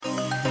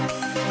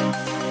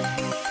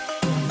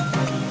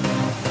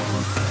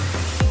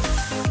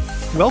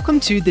Welcome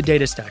to the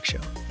Data Stack Show.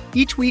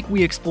 Each week,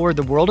 we explore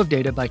the world of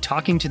data by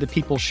talking to the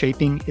people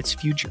shaping its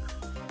future.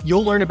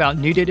 You'll learn about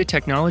new data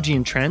technology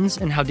and trends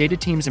and how data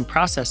teams and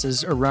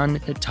processes are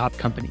run at top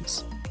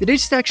companies. The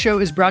Data Stack Show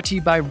is brought to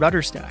you by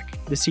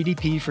RudderStack, the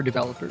CDP for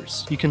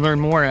developers. You can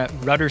learn more at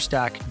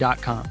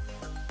rudderstack.com.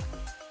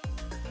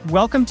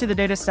 Welcome to the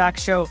Data Stack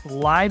Show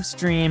live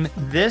stream.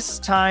 This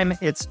time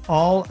it's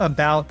all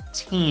about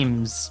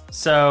teams.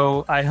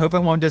 So I hope it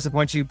won't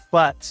disappoint you,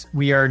 but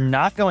we are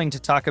not going to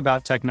talk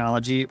about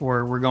technology,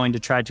 or we're going to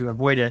try to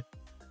avoid it.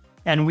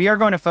 And we are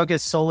going to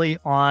focus solely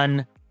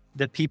on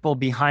the people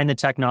behind the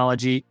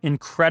technology.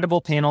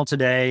 Incredible panel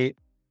today,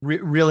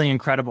 really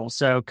incredible.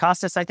 So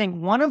Kostas, I think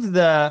one of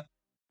the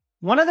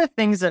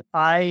things that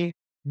I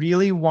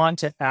really want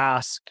to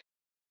ask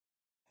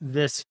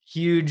this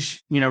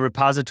huge,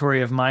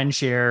 repository of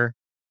mindshare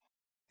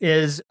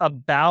is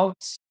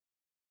about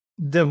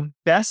the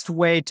best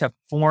way to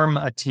form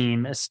a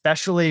team,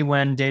 especially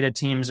when data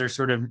teams are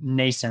sort of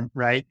nascent,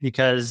 right?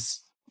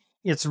 Because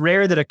it's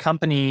rare that a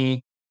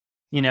company,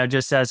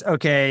 just says,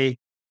 okay,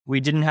 we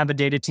didn't have a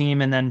data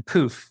team and then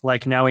poof,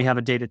 like now we have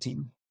a data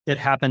team. It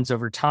happens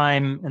over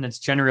time and it's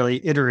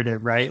generally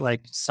iterative, right? Like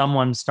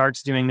someone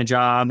starts doing the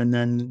job and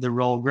then the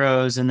role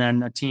grows and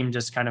then a team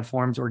just kind of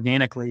forms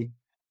organically.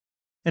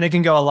 And it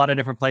can go a lot of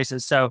different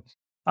places. So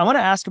I want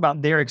to ask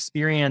about their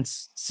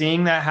experience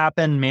seeing that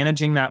happen,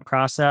 managing that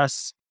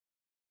process,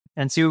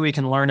 and see what we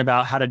can learn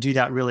about how to do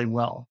that really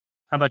well.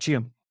 How about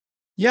you?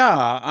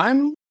 Yeah,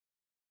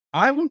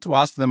 I want to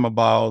ask them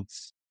about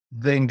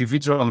the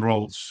individual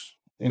roles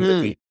in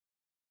the team.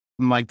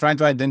 I'm like trying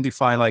to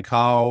identify like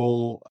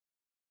how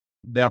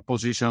their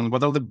position,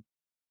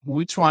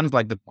 which one is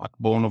like the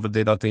backbone of a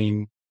data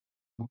team.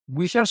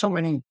 We share so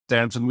many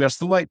terms and we are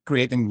still like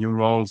creating new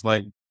roles.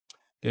 Like,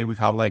 okay, we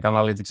have like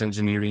analytics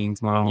engineering,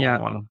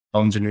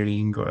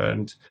 engineering,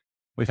 and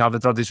we have the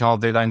traditional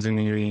data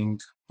engineering,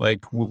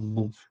 like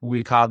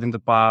we had in the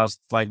past,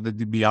 like the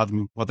DB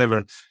admin,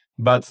 whatever.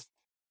 But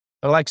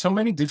like so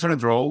many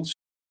different roles.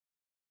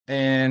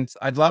 And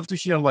I'd love to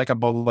hear like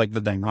about like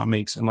the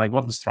dynamics and like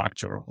what the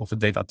structure of a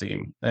data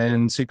team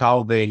and see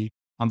how they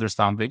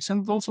understand this.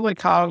 And also like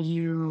how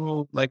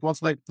you, like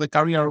what's like the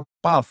career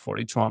path for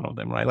each one of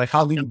them, right? Like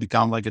how do you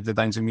become like a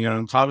data engineer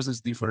and how is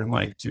this different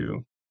like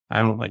to, I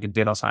don't know, like a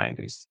data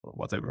scientist or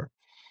whatever.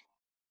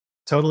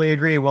 Totally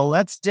agree. Well,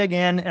 let's dig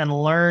in and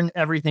learn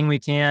everything we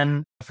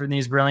can from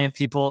these brilliant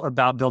people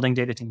about building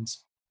data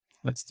teams.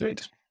 Let's do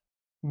it.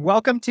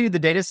 Welcome to the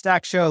Data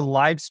Stack Show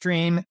live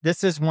stream.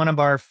 This is one of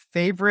our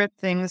favorite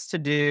things to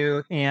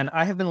do, and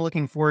I have been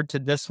looking forward to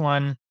this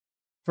one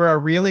for a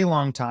really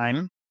long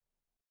time,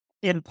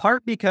 in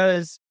part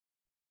because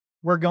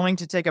we're going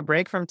to take a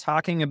break from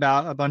talking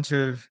about a bunch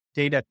of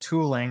data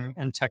tooling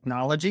and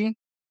technology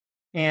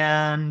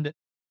and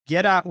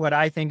get at what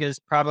I think is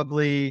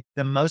probably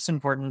the most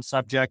important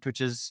subject,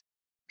 which is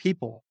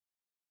people,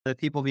 the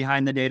people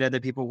behind the data,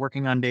 the people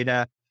working on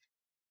data.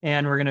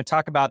 And we're going to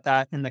talk about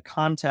that in the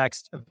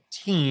context of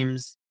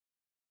teams,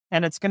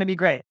 and it's going to be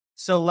great.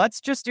 So let's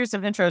just do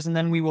some intros and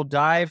then we will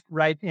dive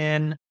right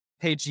in.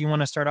 Paige, do you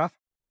want to start off?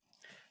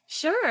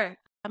 Sure.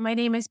 My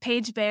name is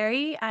Paige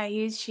Berry. I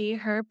use she,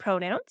 her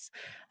pronouns,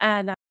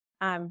 and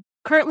I'm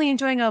currently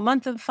enjoying a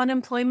month of fun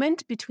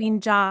employment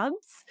between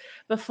jobs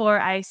before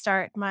I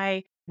start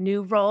my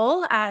new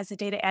role as a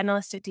data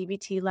analyst at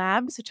DBT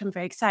Labs, which I'm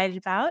very excited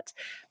about.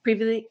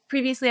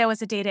 Previously, I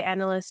was a data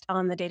analyst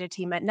on the data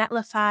team at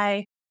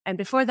Netlify. And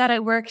before that, I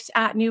worked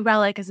at New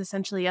Relic as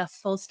essentially a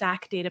full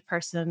stack data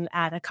person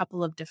at a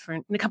couple of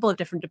different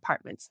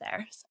departments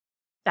there. So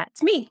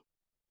that's me.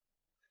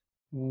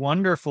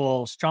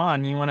 Wonderful.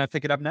 Sean, you want to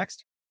pick it up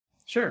next?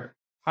 Sure.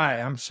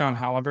 Hi, I'm Sean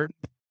Halliburton.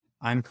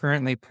 I'm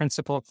currently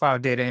Principal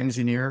Cloud Data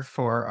Engineer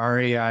for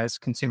REI's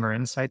Consumer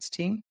Insights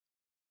team.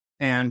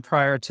 And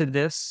prior to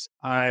this,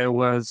 I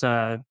was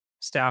a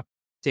staff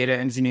data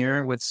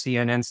engineer with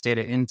CNN's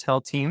Data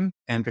Intel team.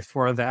 And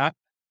before that,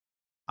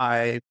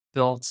 I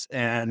built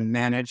and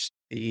managed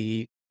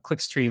the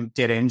Clickstream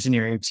data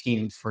engineering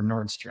team for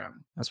Nordstrom,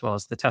 as well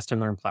as the test and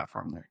learn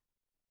platform there.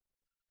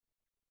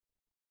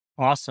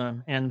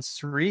 Awesome. And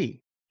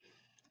Sri.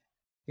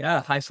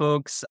 Yeah. Hi,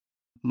 folks.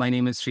 My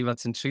name is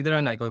Srivatsan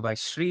Sridharan. I go by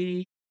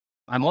Sri.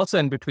 I'm also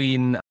in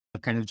between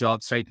kind of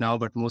jobs right now,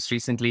 but most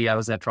recently I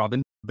was at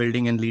Robinhood,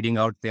 building and leading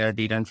out their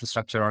data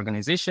infrastructure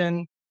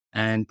organization.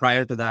 And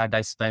prior to that,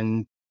 I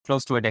spent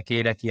close to a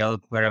decade at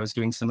Yelp, where I was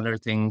doing similar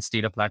things,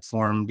 data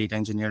platform, data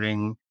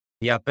engineering.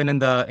 Yeah, I've been in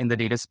the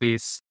data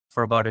space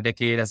for about a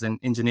decade as an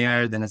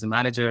engineer, then as a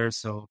manager.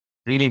 So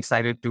really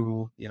excited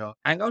to,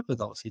 hang out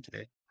with all of you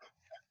today.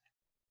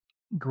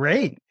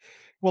 Great.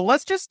 Well,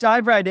 let's just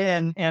dive right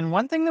in. And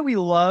one thing that we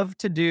love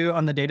to do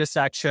on the Data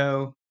Stack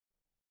Show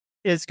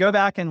is go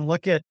back and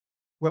look at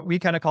what we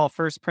kind of call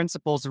first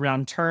principles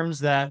around terms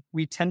that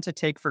we tend to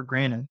take for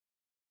granted.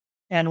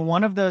 And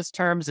one of those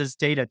terms is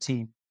data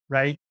team,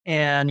 right?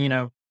 And,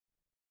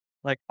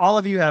 like all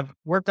of you have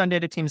worked on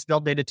data teams,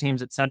 built data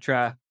teams, et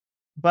cetera.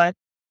 But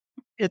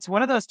it's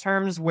one of those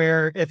terms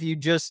where if you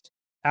just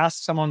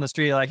ask someone on the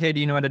street, like, hey, do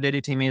you know what a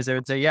data team is? They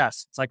would say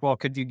yes. It's like, well,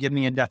 could you give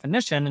me a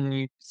definition? And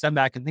you step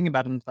back and think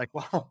about it, and it's like,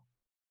 well,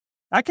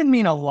 that can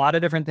mean a lot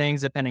of different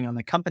things depending on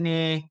the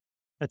company,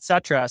 et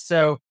cetera.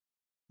 So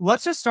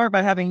let's just start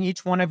by having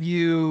each one of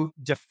you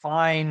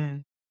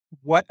define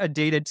what a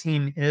data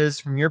team is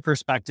from your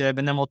perspective,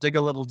 and then we'll dig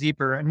a little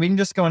deeper, and we can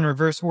just go in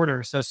reverse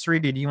order. So Sri,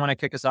 do you want to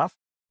kick us off?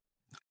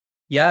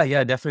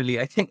 Yeah, definitely.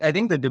 I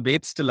think the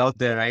debate's still out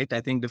there, right? I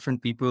think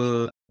different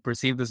people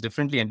perceive this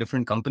differently and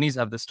different companies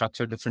have the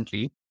structure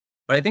differently.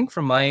 But I think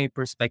from my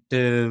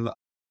perspective,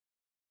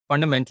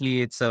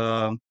 fundamentally, it's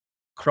a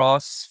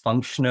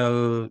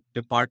cross-functional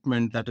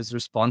department that is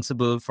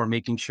responsible for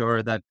making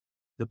sure that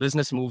the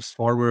business moves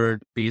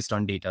forward based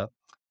on data.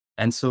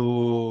 And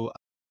so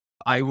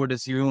I would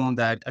assume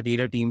that a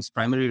data team's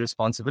primary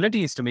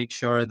responsibility is to make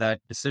sure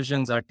that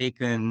decisions are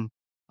taken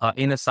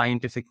in a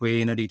scientific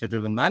way, in a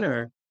data-driven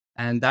manner.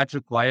 And that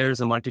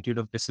requires a multitude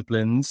of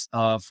disciplines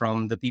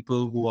from the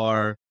people who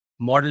are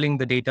modeling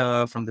the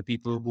data, from the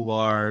people who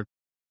are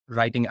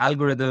writing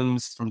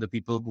algorithms, from the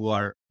people who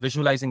are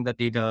visualizing the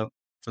data,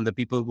 from the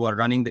people who are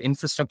running the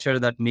infrastructure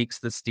that makes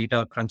this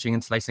data crunching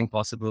and slicing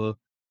possible.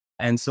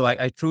 And so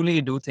I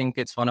truly do think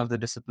it's one of the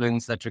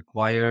disciplines that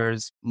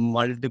requires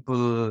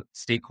multiple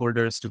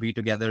stakeholders to be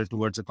together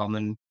towards a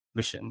common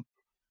mission.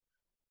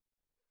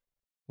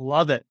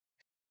 Love it.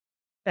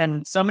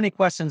 And so many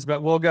questions,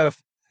 but we'll go.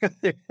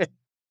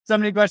 So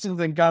many questions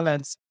and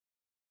comments.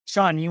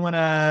 Sean, you want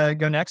to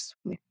go next?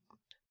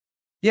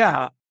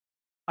 Yeah,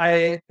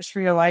 I just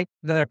really like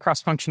the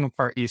cross-functional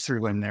part you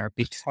threw in there,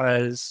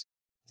 because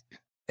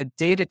a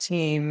data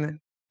team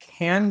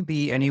can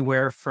be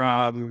anywhere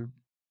from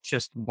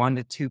just 1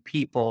 to 2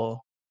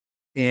 people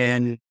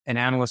in an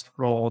analyst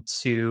role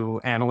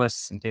to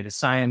analysts and data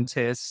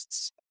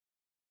scientists.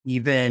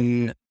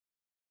 Even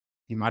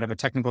you might have a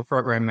technical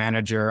program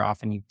manager,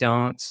 often you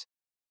don't.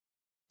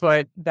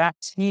 But that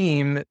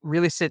team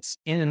really sits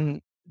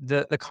in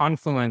the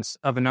confluence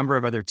of a number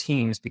of other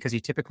teams, because you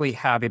typically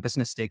have a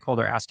business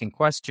stakeholder asking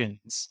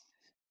questions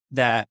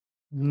that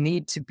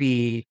need to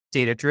be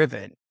data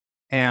driven.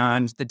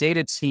 And the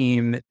data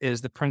team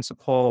is the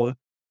principal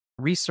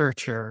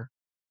researcher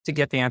to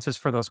get the answers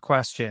for those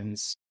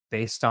questions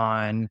based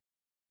on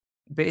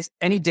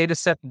any data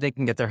set that they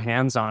can get their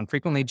hands on.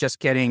 Frequently, just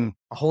getting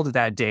a hold of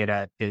that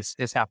data is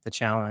half the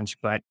challenge.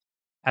 But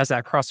as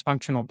that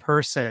cross-functional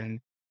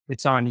person,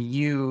 it's on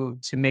you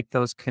to make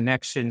those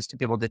connections, to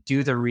be able to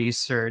do the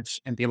research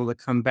and be able to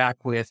come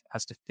back with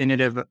as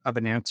definitive of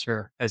an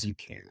answer as you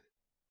can.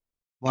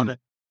 Love it.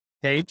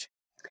 Paige?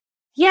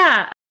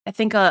 Yeah, I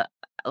think a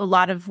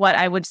lot of what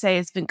I would say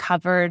has been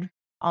covered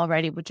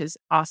already, which is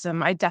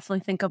awesome. I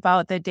definitely think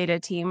about a data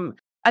team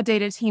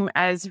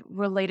as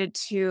related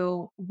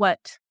to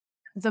what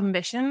the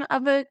mission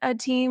of a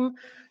team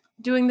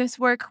doing this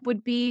work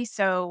would be.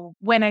 So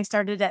when I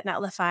started at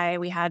Netlify,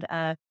 we had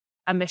a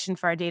mission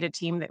for our data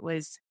team that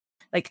was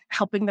like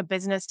helping the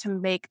business to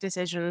make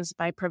decisions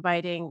by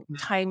providing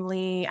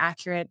timely,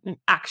 accurate, and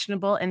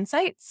actionable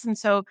insights. And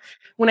so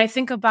when I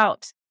think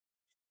about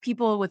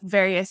people with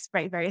various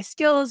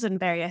skills and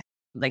various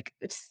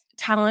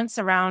talents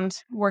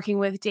around working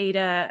with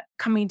data,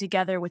 coming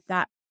together with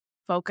that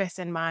focus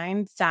in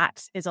mind,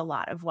 that is a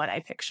lot of what I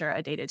picture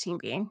a data team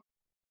being.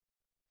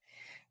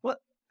 Well,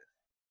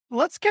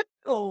 let's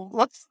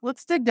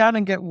dig down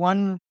and get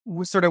one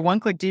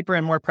click deeper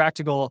and more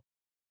practical.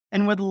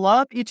 And would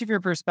love each of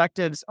your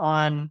perspectives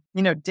on,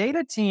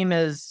 data team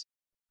is,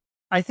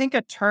 I think,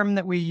 a term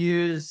that we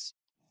use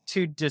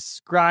to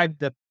describe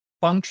the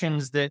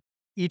functions that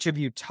each of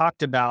you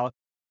talked about.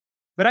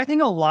 But I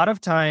think a lot of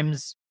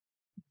times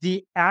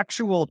the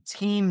actual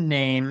team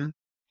name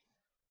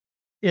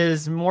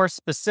is more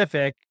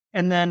specific.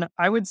 And then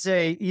I would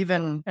say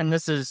even, and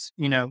this is,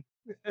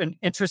 an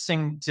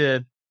interesting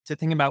to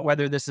think about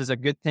whether this is a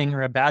good thing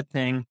or a bad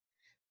thing,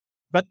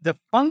 but the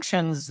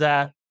functions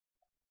that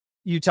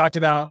you talked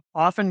about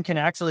often can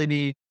actually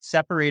be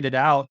separated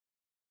out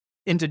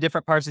into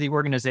different parts of the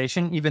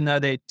organization, even though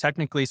they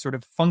technically sort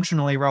of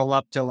functionally roll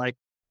up to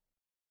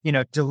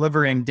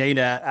delivering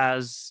data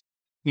as,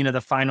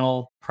 the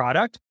final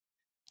product.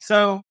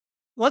 So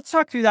let's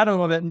talk through that a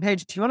little bit. And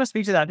Paige, do you want to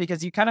speak to that?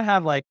 Because you kind of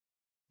have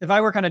if I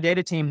work on a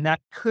data team,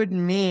 that could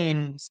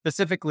mean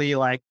specifically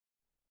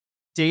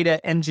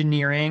data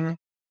engineering,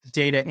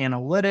 data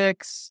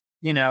analytics,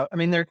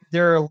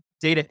 there are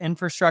data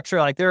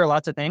infrastructure, there are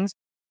lots of things.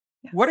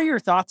 What are your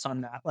thoughts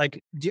on that?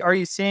 Are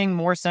you seeing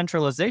more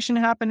centralization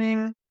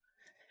happening?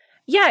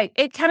 Yeah,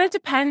 it kind of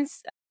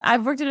depends.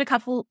 I've worked at a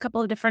couple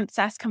of different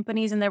SaaS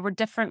companies, and there were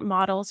different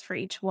models for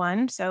each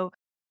one. So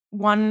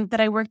one that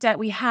I worked at,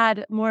 we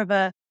had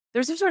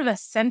there's sort of a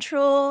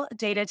central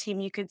data team,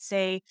 you could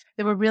say,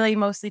 that were really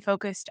mostly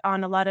focused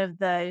on a lot of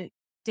the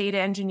data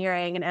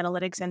engineering and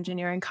analytics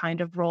engineering kind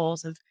of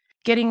roles of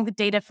getting the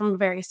data from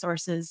various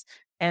sources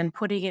and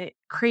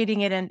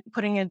creating it and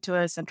putting it into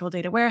a central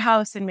data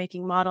warehouse and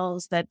making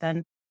models that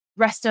then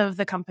rest of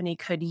the company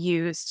could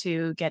use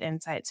to get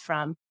insights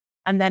from.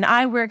 And then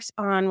I worked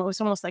on what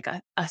was almost like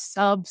a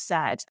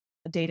subset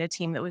data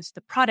team that was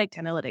the product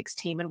analytics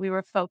team. And we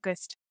were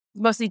focused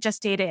mostly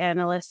just data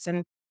analysts.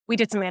 And we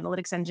did some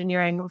analytics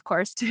engineering, of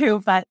course,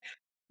 too, but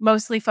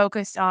mostly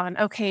focused on,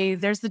 okay,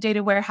 there's the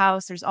data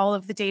warehouse, there's all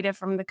of the data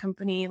from the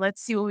company.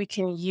 Let's see what we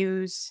can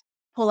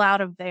pull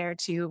out of there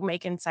to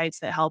make insights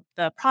that help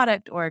the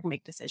product org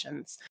make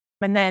decisions.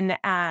 And then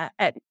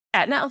at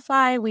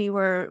Netlify, we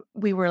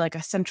were like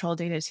a central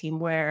data team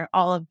where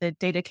all of the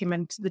data came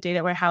into the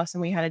data warehouse,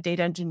 and we had a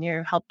data engineer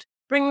who helped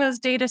bring those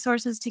data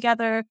sources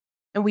together.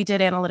 And we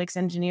did analytics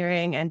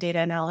engineering and data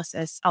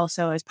analysis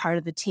also as part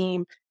of the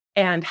team,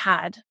 and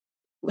had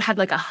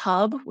like a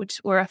hub, which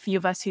were a few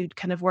of us who'd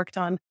kind of worked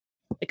on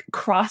like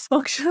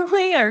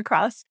cross-functionally or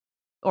cross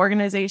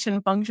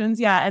organization functions.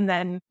 Yeah. And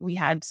then we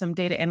had some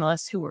data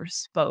analysts who were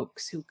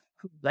spokes who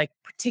like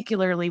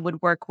particularly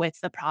would work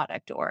with the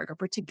product org or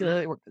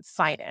particularly work with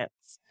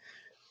finance.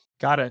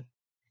 Got it.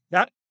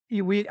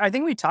 I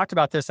think we talked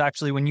about this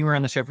actually when you were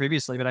on the show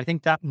previously, but I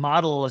think that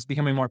model is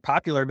becoming more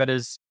popular, but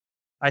is,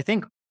 I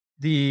think,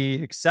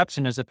 the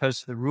exception as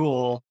opposed to the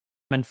rule,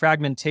 and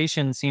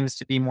fragmentation seems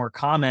to be more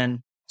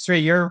common. Sri,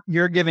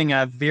 you're giving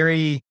a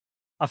very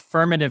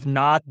affirmative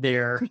nod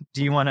there.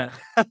 Do you want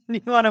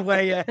to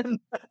weigh in?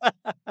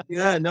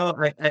 Yeah, no,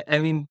 I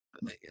mean,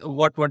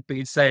 what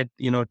Paige said,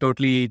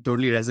 totally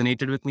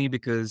resonated with me,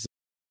 because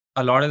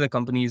a lot of the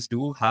companies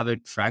do have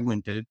it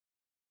fragmented.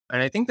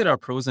 And I think there are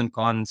pros and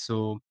cons.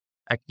 So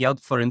at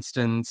Yelp, for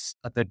instance,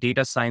 the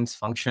data science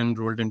function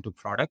rolled into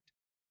product.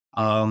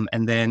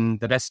 And then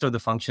the rest of the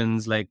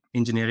functions, like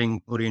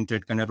engineering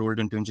oriented, kind of rolled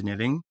into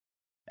engineering.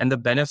 And the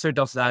benefit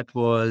of that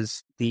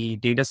was the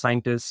data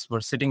scientists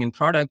were sitting in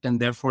product, and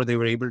therefore they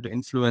were able to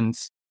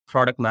influence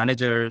product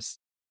managers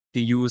to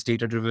use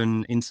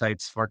data-driven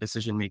insights for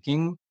decision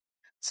making.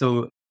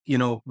 So,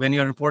 when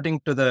you're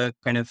reporting to the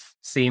kind of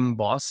same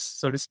boss,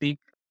 so to speak,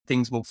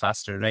 things move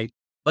faster, right?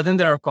 But then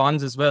there are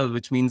cons as well,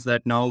 which means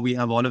that now we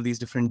have all of these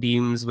different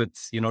teams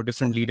with,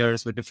 different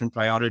leaders with different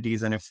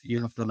priorities, and if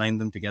you have to align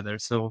them together.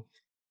 So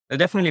there are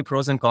definitely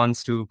pros and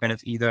cons to kind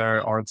of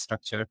either org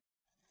structure.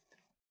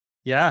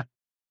 Yeah.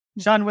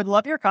 Sean, would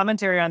love your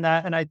commentary on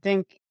that. And I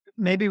think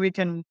maybe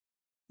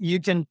you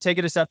can take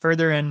it a step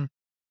further and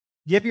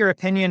give your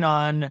opinion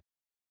on,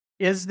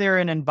 is there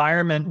an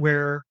environment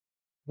where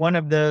one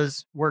of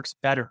those works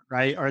better,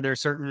 right? Are there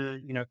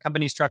certain,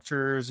 company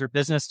structures or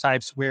business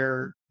types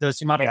where those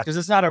two models, because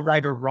it's not a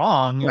right or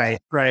wrong.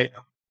 Right.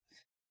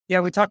 Yeah,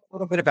 we talked a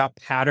little bit about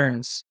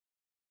patterns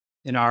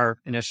in our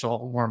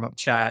initial warm-up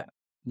chat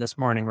this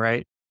morning,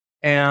 right?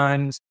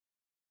 And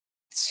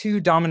two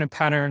dominant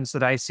patterns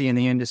that I see in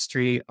the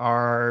industry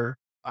are,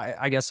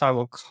 I guess I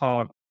will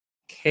call it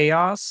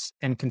chaos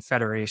and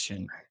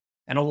confederation.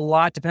 And a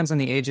lot depends on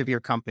the age of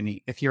your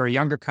company. If you're a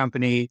younger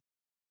company,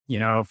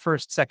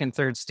 first, second,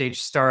 third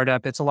stage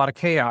startup, it's a lot of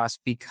chaos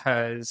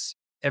because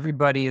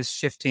everybody is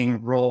shifting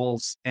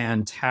roles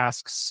and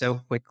tasks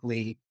so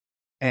quickly.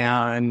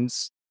 And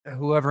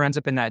whoever ends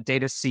up in that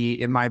data seat,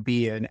 it might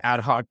be an ad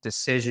hoc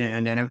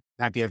decision, and it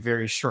might be a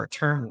very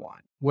short-term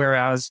one.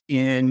 Whereas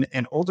in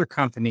an older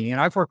company,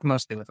 and I've worked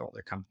mostly with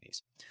older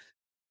companies,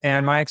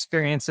 and my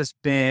experience has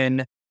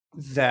been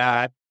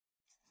that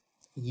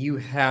you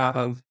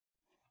have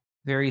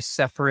very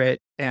separate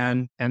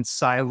and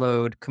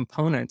siloed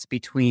components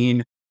between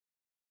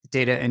the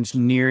data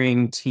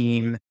engineering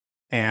team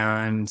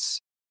and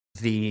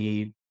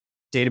the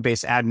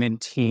database admin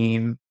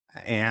team.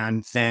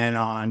 And then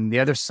on the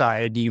other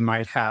side, you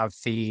might have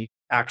the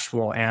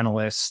actual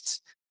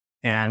analysts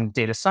and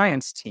data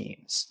science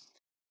teams.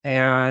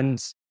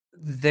 And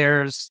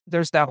there's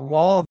that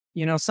wall,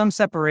 some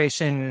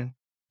separation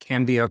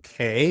can be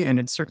okay, and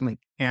it certainly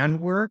can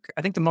work.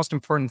 I think the most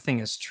important thing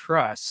is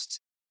trust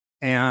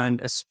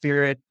and a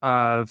spirit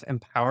of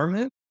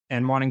empowerment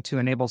and wanting to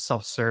enable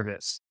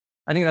self-service.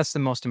 I think that's the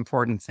most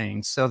important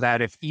thing, so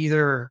that if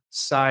either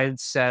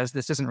side says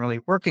this isn't really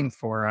working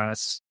for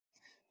us,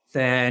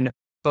 then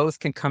both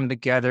can come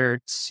together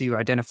to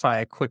identify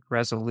a quick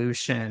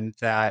resolution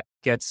that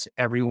gets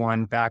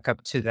everyone back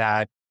up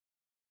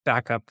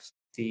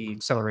the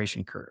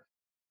acceleration curve.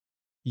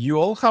 You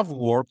all have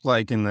worked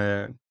like in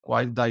a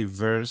quite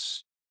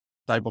diverse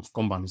type of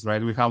companies,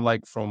 right? We have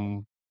like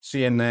from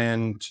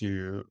CNN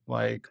to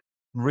like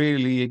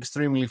really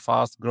extremely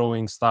fast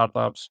growing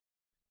startups.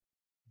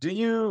 Do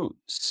you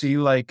see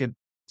like a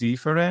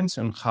difference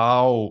in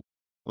how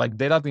like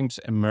data teams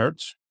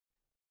emerge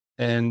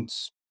and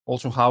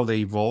also how they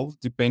evolve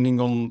depending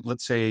on,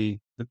 let's say,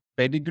 the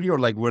pedigree or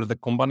like where the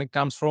company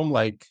comes from?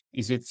 Like,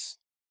 is it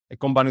a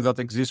company that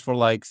exists for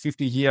like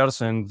 50 years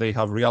and they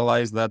have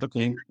realized that,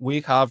 okay, we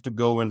have to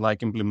go and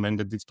like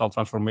implement a digital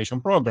transformation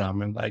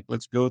program, and like,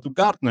 let's go to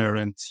Gartner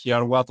and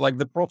hear what like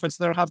the prophets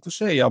there have to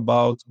say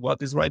about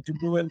what is right to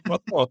do and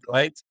what not,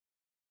 right?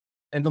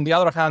 And on the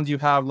other hand, you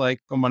have like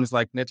companies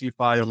like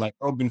Netlify or like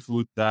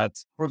Robinhood that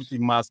pretty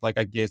much like,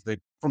 I guess they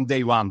from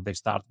day one, they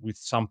start with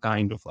some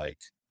kind of like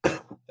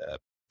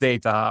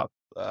data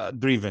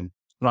driven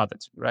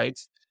strategy, right?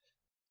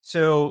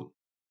 So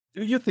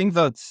do you think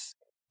that,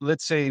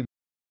 let's say,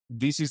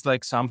 this is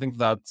like something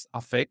that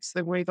affects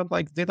the way that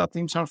like data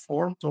teams are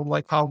formed or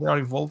like how they are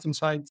evolved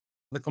inside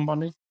the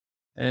company.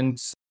 And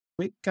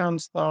we can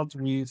start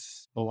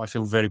with, oh, I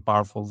feel very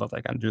powerful that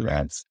I can do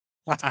that.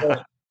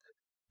 So,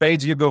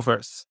 Paige, you go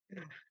first.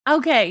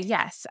 Okay,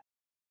 yes.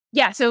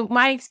 Yeah, so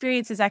my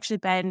experience has actually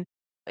been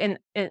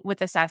with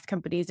the SaaS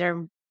companies. There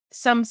are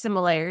some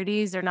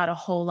similarities. They're not a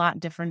whole lot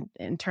different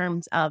in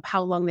terms of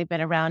how long they've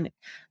been around.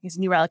 Because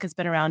New Relic has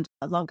been around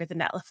longer than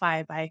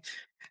Netlify by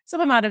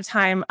some amount of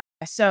time.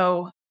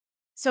 So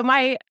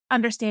my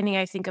understanding,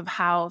 I think, of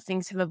how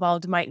things have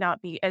evolved might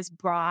not be as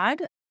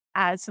broad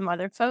as some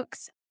other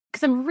folks,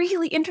 because I'm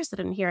really interested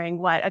in hearing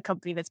what a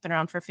company that's been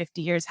around for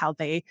 50 years, how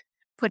they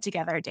put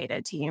together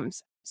data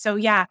teams. So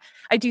yeah,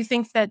 I do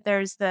think that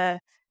there is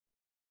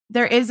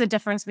a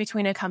difference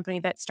between a company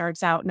that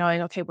starts out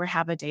knowing, okay, we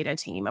have a data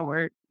team and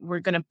we're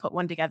going to put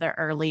one together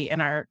early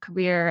in our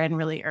career and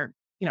really, or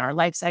our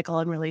life cycle,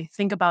 and really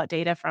think about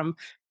data from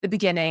the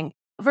beginning,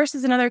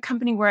 versus another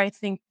company where I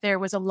think there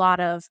was a lot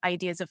of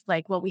ideas of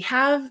like, well, we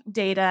have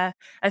data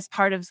as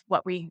part of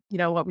what we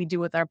do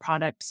with our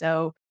product.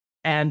 So,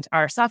 and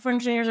our software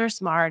engineers are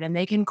smart and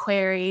they can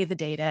query the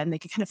data and they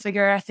can kind of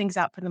figure things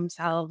out for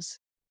themselves.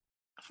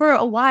 For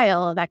a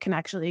while, that can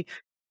actually,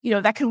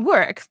 that can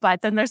work.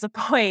 But then there's a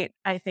point,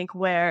 I think,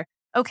 where,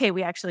 okay,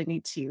 we actually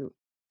need to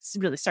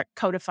really start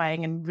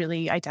codifying and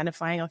really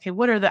identifying, okay,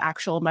 what are the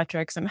actual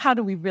metrics and how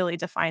do we really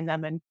define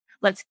them? And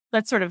let's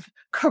sort of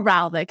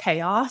corral the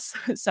chaos.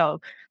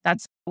 So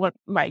that's what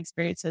my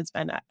experience has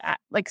been at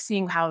like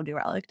seeing how New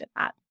Relic did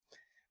that.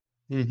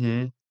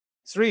 Mm-hmm.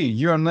 Sri,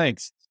 you're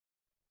next.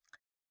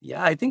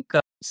 Yeah, I think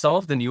some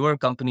of the newer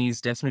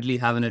companies definitely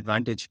have an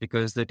advantage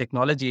because the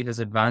technology has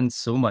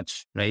advanced so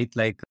much, right?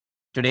 Like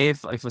today,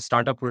 if a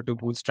startup were to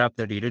bootstrap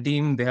their data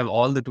team, they have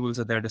all the tools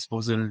at their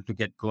disposal to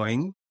get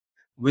going,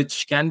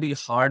 which can be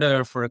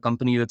harder for a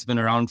company that's been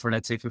around for,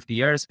 let's say, 50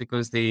 years,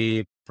 because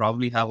they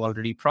probably have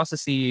already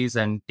processes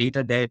and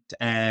data debt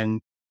and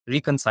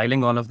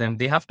reconciling all of them.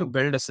 They have to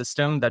build a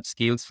system that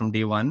scales from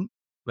day one.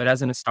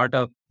 Whereas in a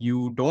startup,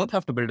 you don't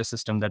have to build a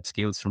system that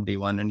scales from day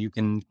one and you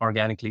can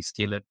organically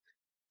scale it.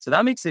 So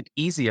that makes it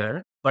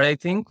easier. But I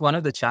think one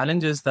of the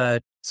challenges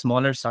that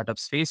smaller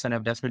startups face, and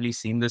I've definitely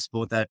seen this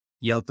both at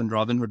Yelp and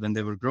Robinhood when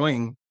they were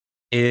growing,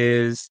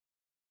 is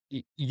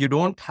you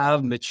don't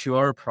have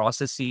mature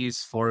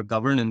processes for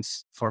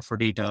governance for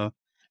data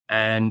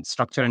and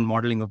structure and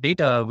modeling of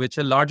data, which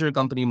a larger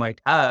company might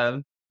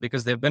have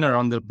because they've been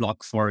around the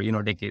block for,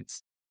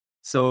 decades.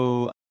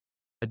 So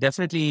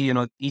definitely,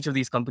 each of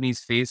these companies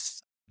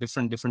face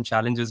different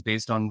challenges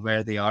based on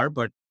where they are.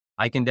 But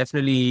I can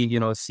definitely,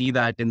 see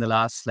that in the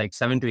last like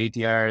 7 to 8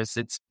 years,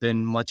 it's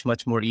been much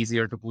more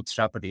easier to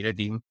bootstrap a data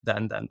team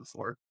than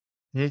before.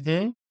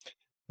 Mm-hmm.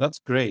 That's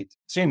great.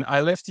 Sin,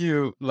 I left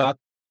you last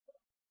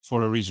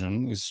for a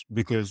reason, is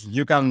because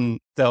you can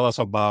tell us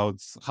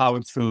about how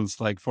it feels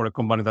like for a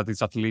company that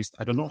is at least,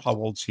 I don't know how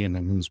old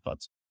CNN is,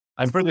 but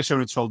I'm pretty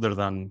sure it's older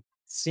than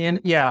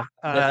Yeah.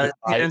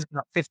 CNN's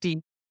about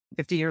 50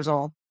 years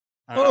old.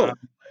 Oh.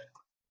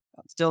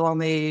 Still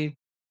only,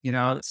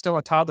 still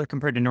a toddler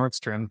compared to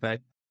Nordstrom,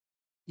 but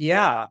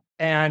yeah.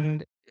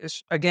 And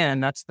again,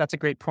 that's a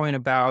great point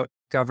about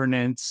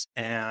governance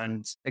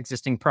and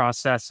existing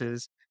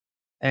processes.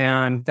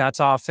 And that's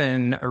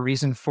often a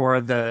reason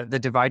for the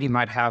divide you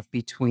might have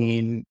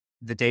between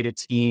the data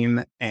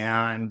team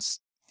and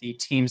the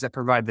teams that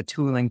provide the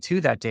tooling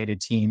to that data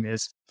team,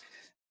 is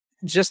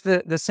just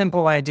the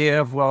simple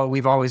idea of, well,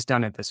 we've always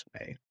done it this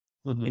way.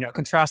 Mm-hmm.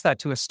 Contrast that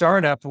to a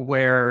startup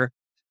where,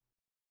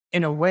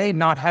 in a way,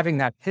 not having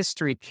that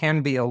history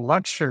can be a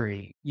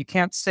luxury. You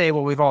can't say,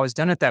 well, we've always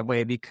done it that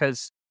way,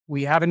 because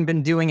we haven't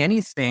been doing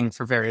anything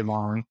for very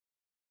long.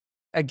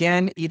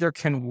 Again, either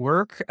can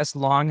work as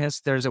long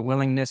as there's a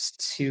willingness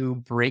to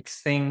break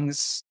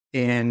things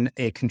in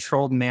a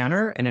controlled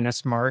manner and in a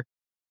smart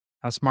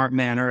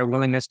manner, a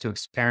willingness to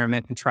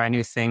experiment and try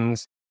new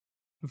things,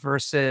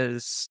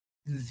 versus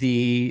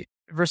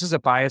a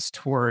bias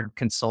toward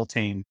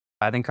consulting.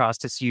 I think,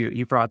 Costas,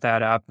 you brought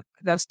that up.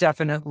 That's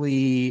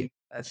definitely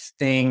a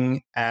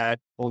thing at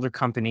older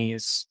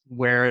companies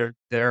where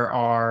there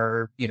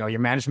are, your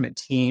management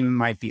team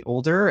might be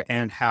older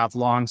and have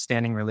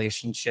long-standing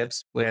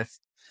relationships with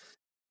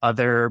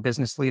other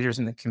business leaders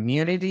in the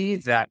community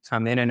that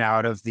come in and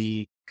out of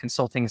the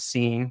consulting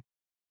scene.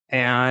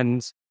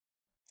 And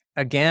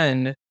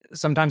again,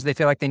 sometimes they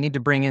feel like they need to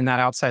bring in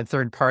that outside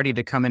third party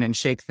to come in and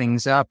shake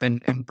things up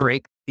and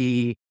break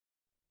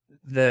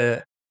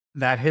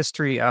that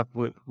history of,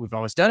 we've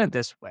always done it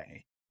this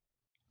way.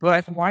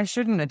 But why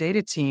shouldn't a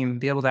data team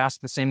be able to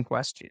ask the same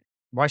question?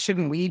 Why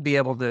shouldn't we be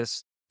able to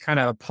kind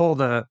of pull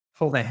the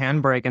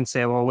handbrake and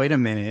say, well, wait a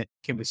minute,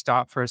 can we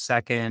stop for a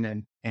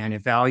second and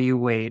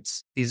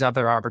evaluate these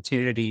other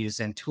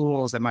opportunities and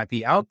tools that might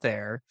be out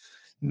there,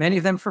 many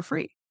of them for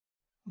free?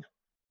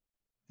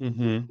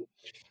 Mm-hmm.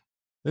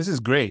 This is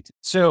great.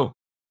 So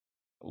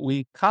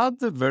we had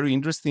a very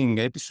interesting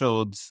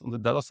episode on the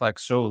Data Stack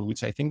show,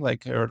 which I think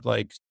aired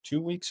 2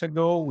 weeks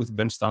ago with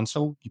Ben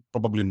Stansel. You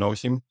probably know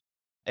him.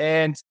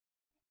 And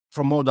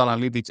from model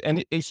analytics.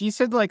 And he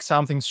said like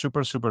something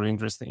super, super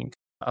interesting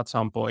at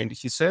some point.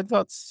 He said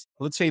that,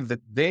 let's say the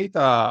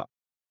data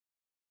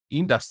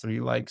industry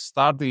like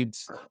started,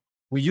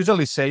 we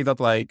usually say that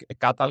like a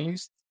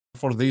catalyst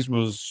for this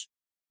was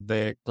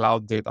the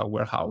cloud data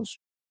warehouse,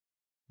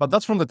 but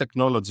that's from the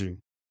technology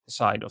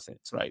side of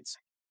things, right?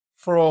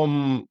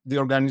 From the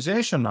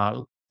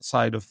organizational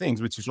side of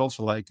things, which is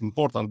also like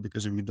important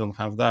because if you don't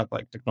have that,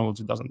 like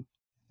technology doesn't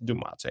do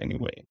much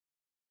anyway.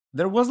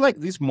 There was like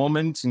this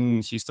moment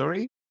in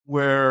history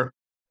where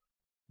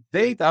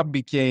data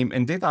became,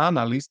 and data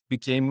analysts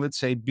became, let's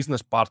say,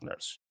 business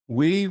partners.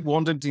 We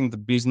wanted in the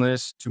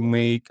business to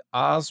make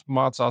as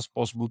much as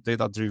possible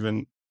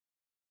data-driven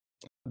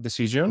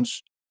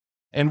decisions.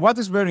 And what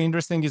is very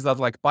interesting is that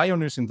like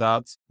pioneers in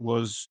that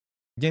was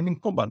gaming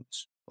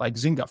companies like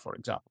Zynga, for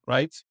example,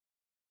 right?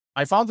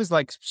 I found this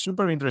like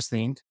super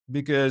interesting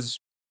because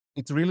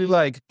it really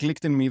like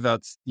clicked in me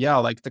that, yeah,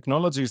 like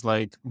technology is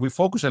like, we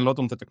focus a lot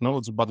on the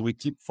technology, but we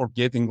keep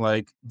forgetting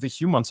like the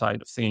human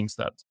side of things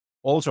that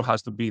also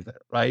has to be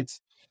there, right?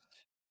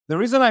 The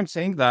reason I'm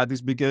saying that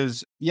is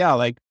because, yeah,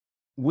 like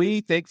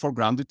we take for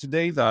granted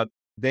today that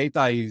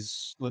data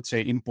is, let's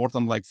say,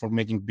 important like for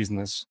making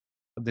business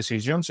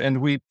decisions.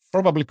 And we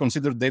probably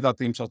consider data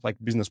teams as like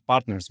business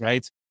partners,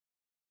 right?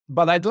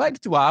 But I'd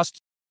like to ask,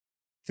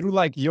 through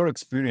like your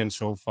experience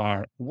so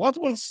far, what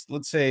was,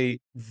 let's say,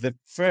 the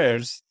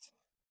first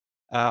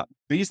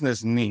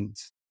business need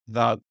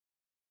that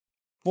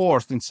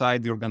forced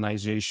inside the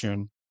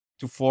organization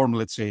to form,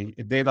 let's say,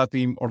 a data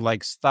team or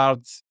like start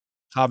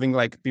having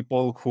like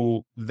people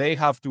who they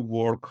have to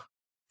work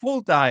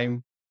full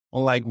time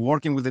on like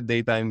working with the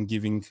data and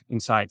giving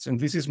insights. And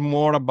this is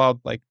more about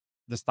like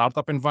the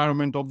startup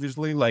environment,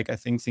 obviously. Like I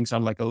think things are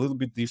like a little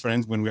bit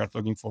different when we are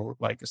talking for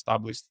like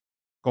established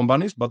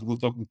companies, but we'll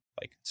talk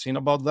like soon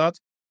about that.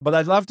 But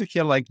I'd love to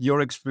hear like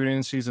your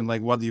experiences and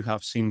like what you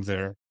have seen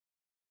there.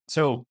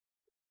 So,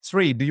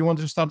 Sri, do you want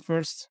to start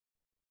first?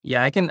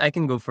 Yeah, I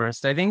can go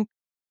first. I think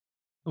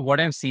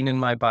what I've seen in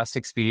my past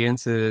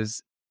experience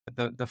is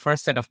the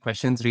first set of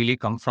questions really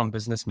come from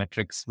business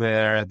metrics,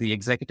 where the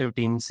executive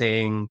team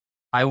saying,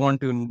 I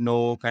want to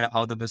know kind of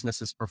how the business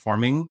is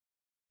performing.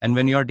 And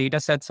when your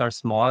data sets are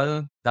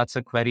small, that's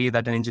a query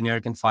that an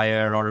engineer can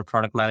fire or a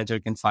product manager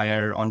can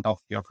fire on top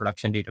of your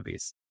production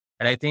database.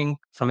 And I think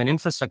from an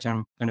infrastructure,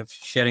 I'm kind of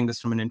sharing this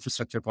from an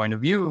infrastructure point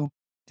of view,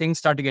 things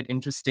start to get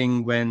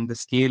interesting when the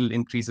scale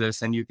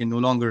increases and you can no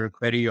longer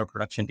query your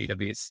production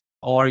database,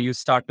 or you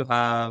start to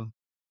have,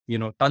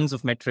 tons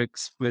of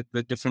metrics with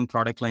different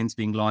product lines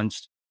being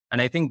launched.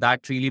 And I think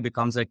that really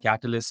becomes a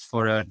catalyst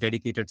for a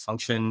dedicated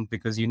function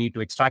because you need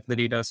to extract the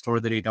data, store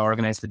the data,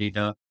 organize the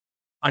data.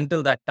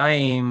 Until that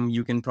time,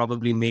 you can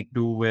probably make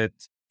do with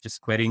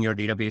just querying your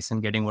database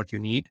and getting what you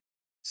need.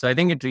 So I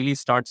think it really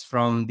starts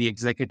from the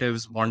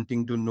executives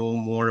wanting to know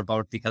more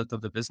about the health of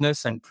the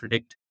business and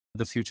predict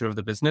the future of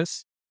the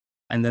business.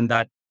 And then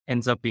that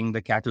ends up being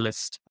the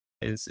catalyst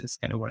is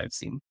kind of what I've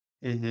seen.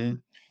 Mm-hmm.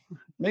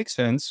 Makes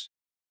sense.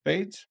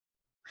 Paige?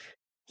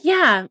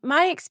 Yeah,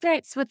 my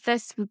experience with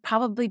this would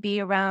probably be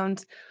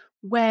around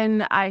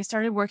when I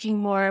started working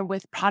more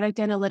with product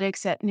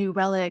analytics at New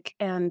Relic,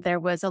 and there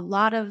was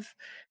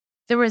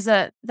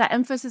that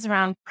emphasis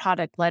around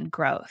product-led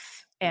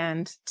growth.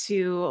 And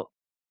to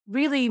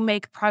really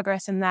make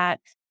progress in that,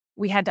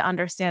 we had to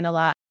understand a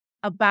lot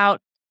about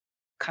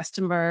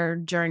customer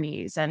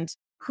journeys and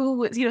who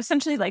was,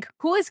 essentially like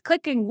who is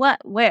clicking what,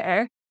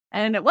 where,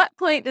 and at what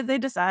point did they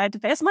decide to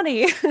pay us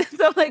money?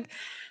 So like,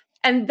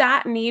 and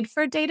that need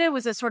for data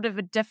was it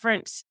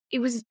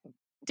was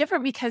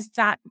different because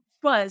that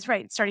was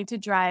right, starting to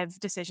drive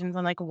decisions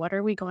on like, what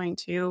are we going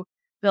to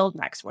build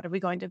next? What are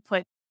we going to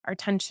put our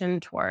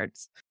attention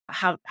towards?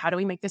 How do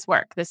we make this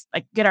work? This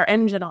like get our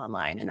engine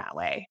online in that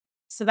way.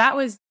 So that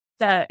was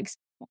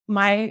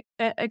my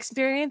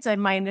experience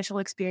and my initial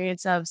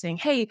experience of saying,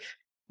 hey,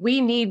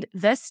 we need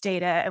this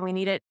data and we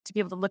need it to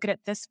be able to look at it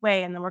this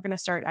way. And then we're going to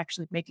start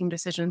actually making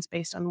decisions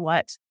based on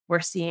what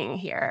we're seeing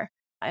here.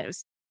 And it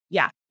was,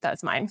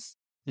 that's mine.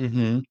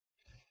 Mm-hmm.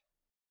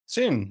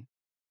 Sin,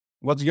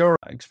 what's your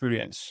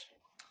experience?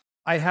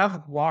 I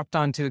have walked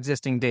onto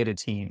existing data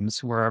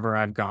teams wherever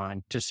I've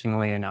gone,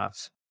 interestingly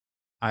enough.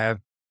 I have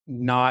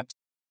not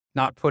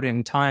put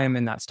in time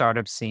in that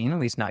startup scene, at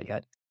least not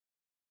yet.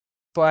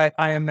 But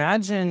I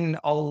imagine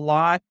a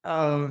lot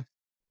of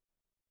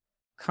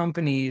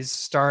companies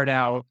start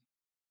out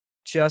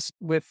just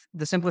with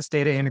the simplest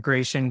data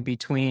integration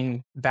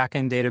between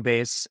backend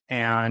database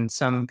and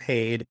some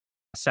paid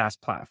SaaS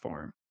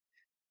platform.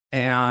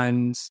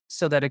 And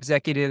so that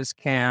executives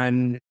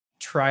can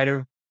try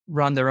to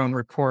run their own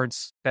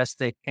reports best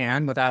they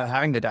can without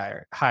having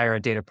to hire a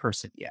data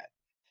person yet.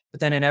 But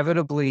then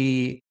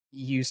inevitably,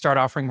 you start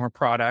offering more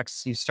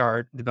products, you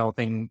start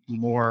developing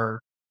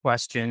more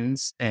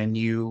questions, and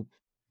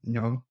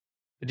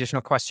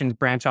additional questions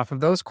branch off of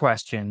those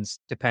questions,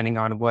 depending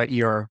on what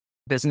your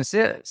business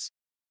is.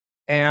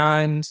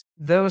 And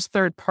those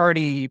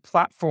third-party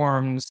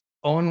platforms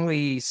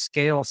only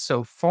scale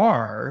so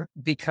far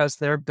because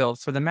they're built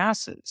for the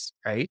masses,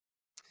 right?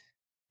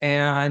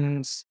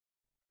 And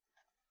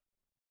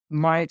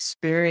my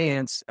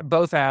experience,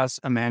 both as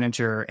a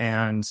manager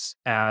and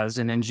as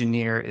an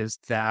engineer, is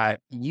that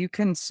you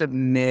can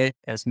submit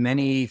as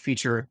many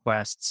feature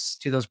requests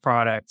to those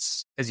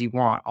products as you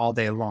want all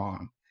day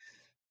long.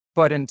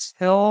 But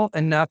until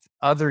enough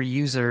other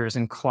users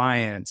and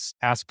clients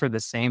ask for the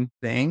same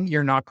thing,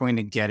 you're not going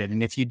to get it.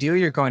 And if you do,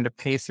 you're going to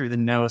pay through the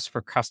nose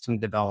for custom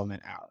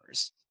development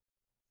hours.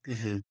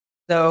 Mm-hmm.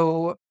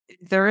 So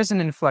there is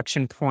an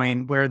inflection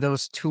point where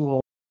those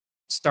tools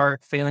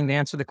start failing to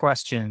answer the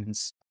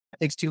questions.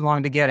 It takes too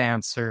long to get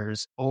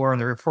answers, or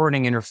the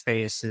reporting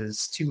interface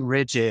is too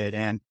rigid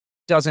and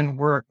doesn't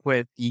work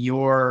with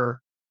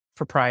your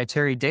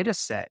proprietary data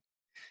set.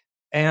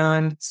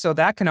 And so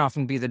that can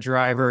often be the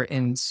driver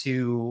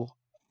into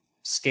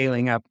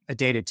scaling up a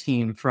data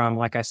team from,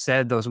 like I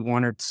said, those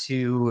one or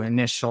two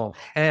initial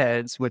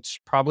heads,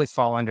 which probably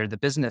fall under the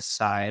business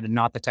side and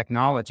not the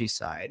technology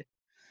side,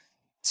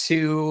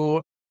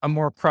 to a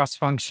more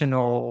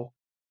cross-functional,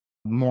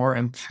 more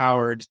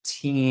empowered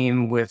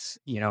team with,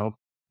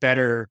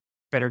 better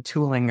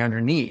tooling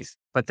underneath.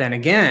 But then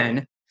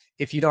again,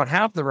 if you don't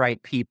have the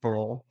right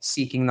people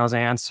seeking those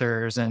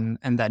answers and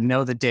that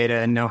know the data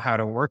and know how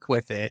to work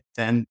with it,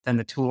 then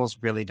the tools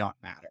really don't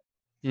matter.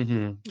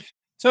 Mm-hmm.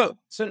 So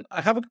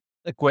I have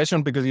a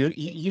question, because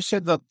you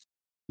said that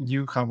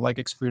you have like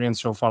experience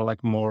so far,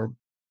 like more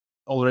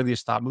already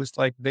established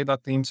like data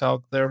teams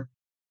out there.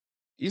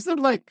 Is there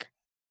like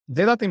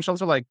data teams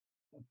also like,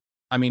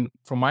 I mean,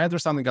 from my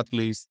understanding at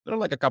least, there are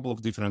like a couple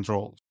of different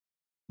roles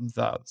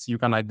that you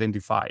can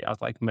identify as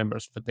like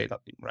members of a data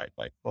team, right?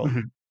 Like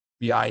from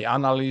BI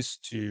analysts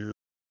to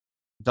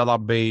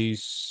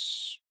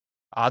database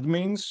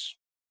admins,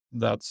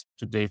 that's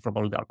today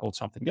probably are called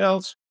something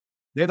else,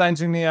 data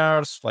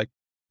engineers, like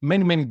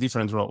many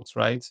different roles,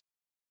 right?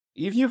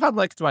 If you had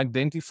like to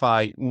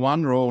identify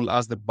one role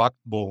as the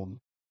backbone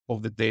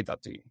of the data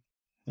team,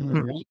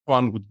 which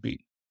one would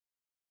be?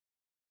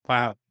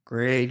 Wow,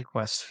 great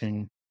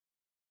question.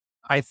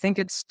 I think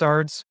it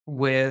starts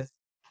with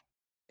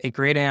a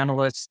great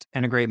analyst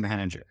and a great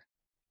manager,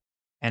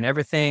 and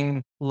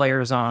everything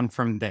layers on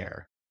from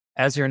there.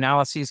 As your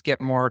analyses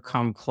get more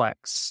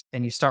complex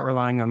and you start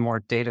relying on more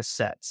data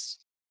sets,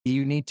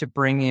 you need to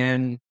bring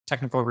in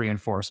technical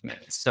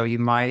reinforcement. So you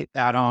might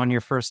add on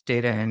your first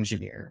data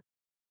engineer.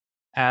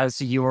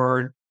 As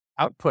your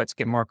outputs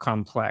get more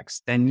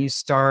complex, then you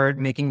start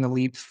making the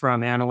leap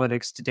from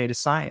analytics to data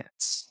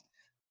science.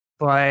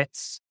 But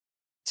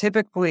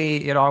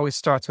typically, it always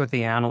starts with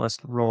the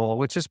analyst role,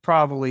 which is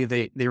probably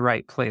the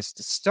right place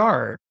to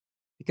start,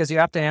 because you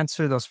have to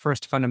answer those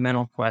first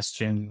fundamental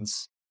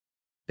questions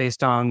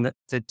based on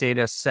the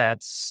data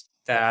sets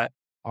that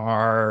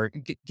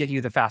get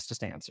you the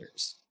fastest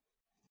answers.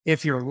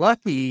 If you're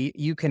lucky,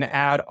 you can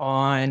add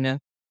on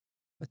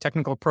a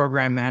technical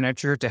program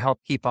manager to help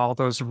keep all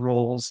those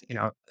roles,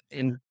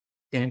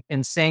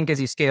 in sync as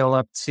you scale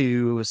up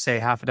to, say,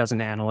 half a dozen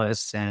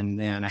analysts and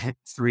then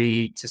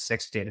 3 to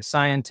 6 data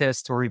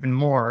scientists or even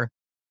more.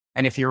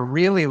 And if you're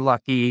really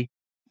lucky,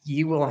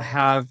 you will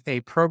have a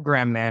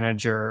program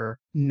manager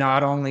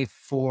not only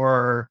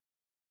for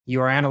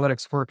your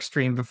analytics work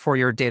stream, but for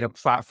your data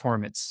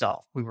platform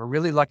itself. We were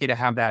really lucky to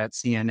have that at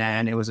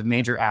CNN. It was a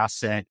major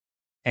asset.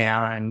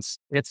 And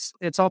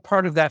it's all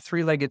part of that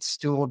three-legged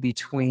stool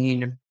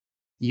between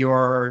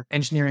your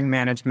engineering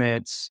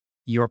management,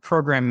 your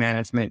program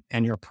management,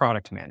 and your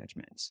product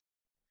management.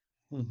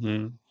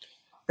 Mm-hmm.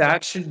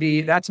 That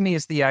to me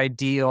is the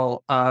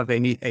ideal of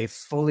a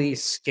fully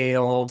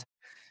scaled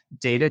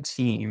data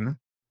team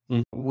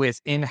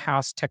with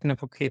in-house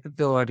technical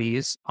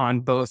capabilities on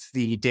both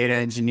the data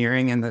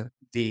engineering and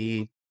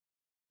the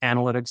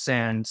analytics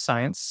and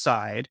science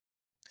side.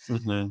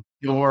 Mm-hmm.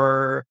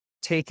 You're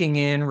taking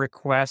in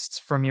requests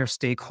from your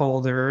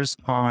stakeholders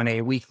on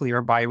a weekly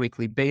or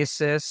biweekly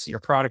basis. Your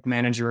product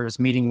manager is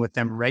meeting with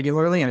them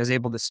regularly and is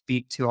able to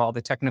speak to all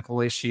the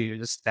technical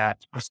issues that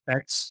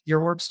affects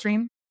your work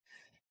stream.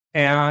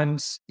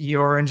 And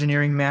your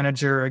engineering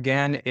manager,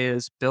 again,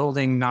 is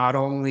building not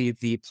only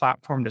the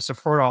platform to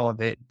support all of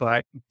it,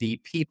 but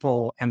the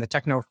people and the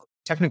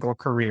technical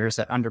careers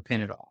that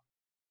underpin it all.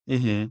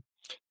 Mm-hmm.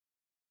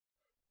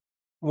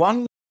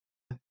 One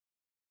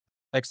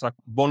extra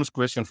bonus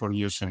question for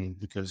you, Shane,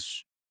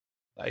 because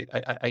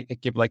I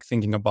keep like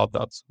thinking about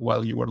that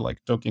while you were like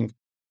talking.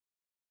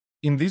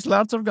 In these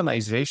large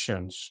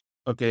organizations,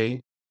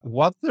 okay,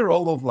 what's the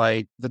role of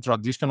like the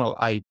traditional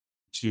IT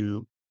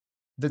to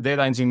the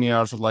data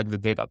engineers or like the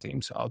data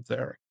teams out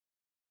there?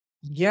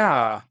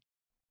 Yeah.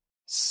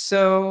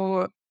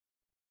 So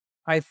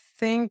I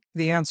think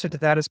the answer to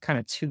that is kind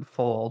of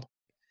twofold.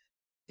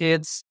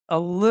 It's a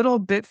little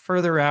bit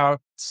further out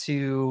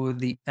to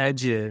the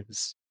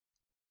edges.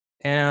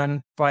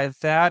 And by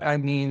that, I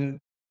mean,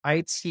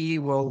 IT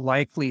will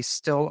likely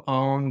still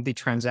own the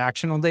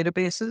transactional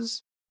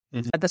databases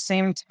at the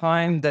same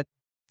time that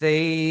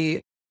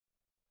they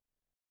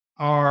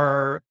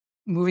are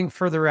moving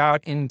further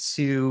out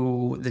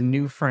into the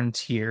new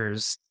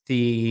frontiers,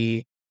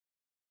 the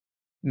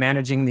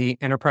managing the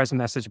enterprise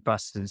message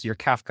buses, your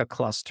Kafka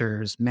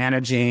clusters,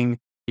 managing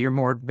your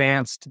more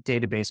advanced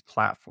database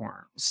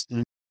platforms.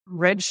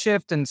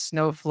 Redshift and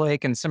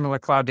Snowflake and similar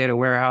cloud data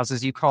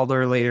warehouses you called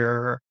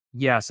earlier.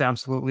 Yes,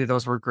 absolutely.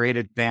 Those were great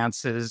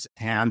advances,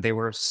 and they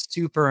were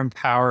super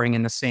empowering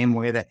in the same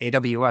way that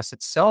AWS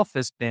itself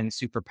has been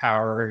super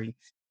powering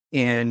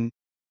in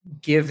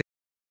giving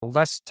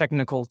less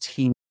technical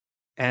team.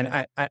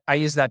 And I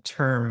use that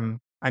term.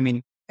 I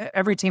mean,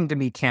 every team to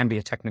me can be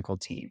a technical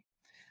team.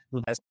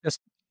 That's just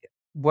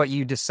what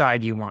you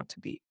decide you want to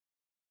be.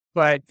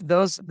 But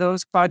those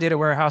cloud data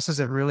warehouses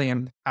have really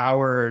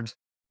empowered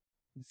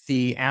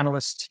the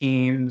analyst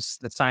teams,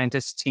 the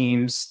scientist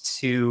teams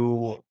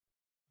to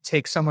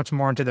take so much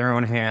more into their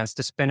own hands,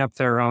 to spin up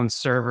their own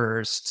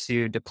servers,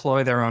 to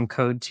deploy their own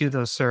code to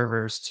those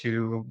servers,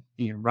 to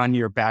run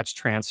your batch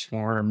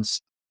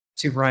transforms,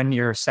 to run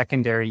your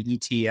secondary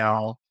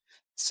ETL,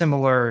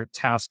 similar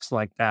tasks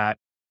like that.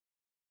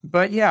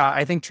 But yeah,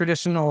 I think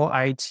traditional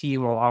IT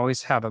will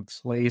always have a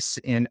place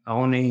in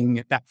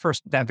owning that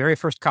very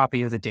first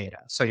copy of the data.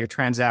 So your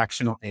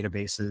transactional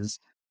databases,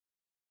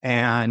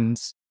 and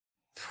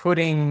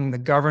putting the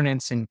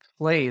governance in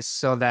place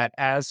so that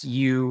as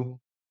you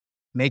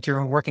make your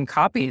own working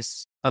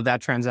copies of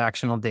that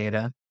transactional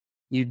data,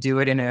 you do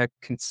it in a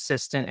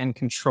consistent and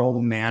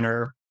controlled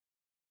manner.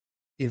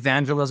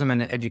 Evangelism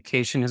and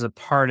education is a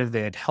part of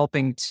it,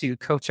 helping to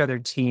coach other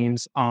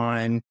teams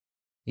on,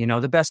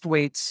 the best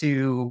way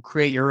to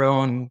create your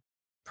own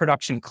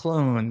production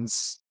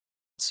clones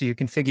so you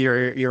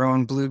configure your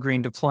own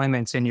blue-green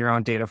deployments in your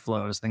own data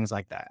flows, things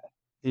like that.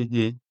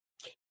 Mm-hmm.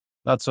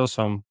 That's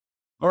awesome.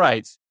 All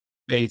right,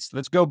 Bates,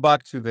 let's go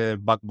back to the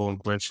backbone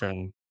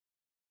question.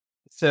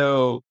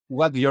 So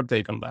what's your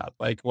take on that?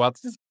 Like,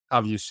 what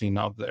have you seen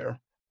out there?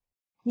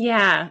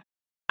 Yeah,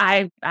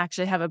 I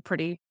actually have a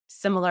pretty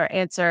similar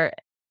answer,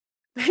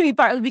 maybe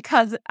partly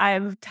because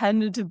I've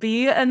tended to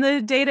be in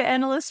the data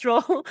analyst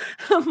role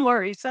more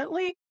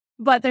recently.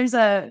 But there's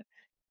a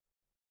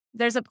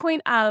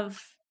point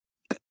of,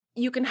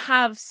 you can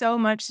have so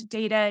much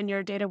data in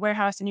your data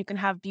warehouse and you can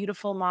have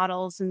beautiful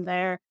models in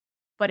there.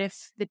 But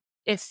if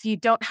you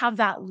don't have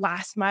that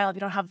last mile, if you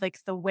don't have like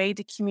the way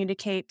to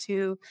communicate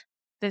to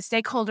the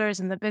stakeholders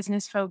and the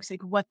business folks,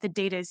 like what the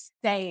data is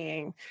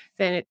saying,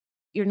 then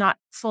you're not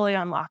fully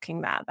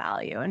unlocking that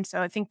value. And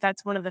so I think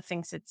that's one of the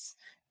things that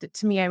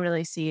to me, I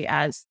really see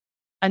as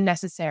a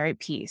necessary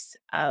piece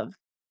of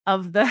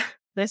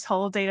this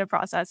whole data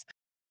process.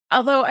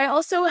 Although I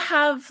also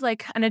have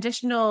like an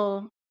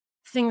additional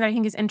thing that I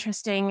think is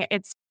interesting.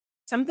 It's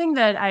something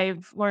that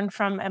I've learned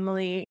from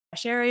Emily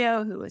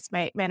Sherrio, who was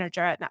my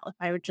manager at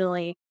Netlify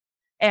originally.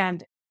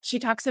 And she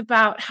talks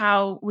about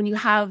how when you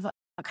have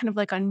a kind of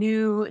like a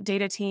new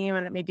data team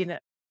and maybe an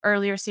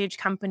earlier stage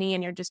company,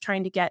 and you're just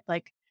trying to get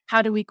like,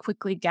 how do we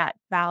quickly get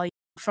value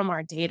from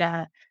our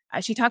data?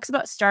 She talks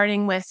about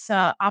starting with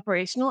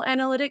operational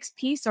analytics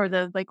piece, or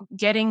the like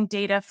getting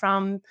data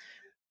from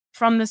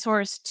the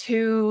source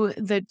to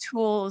the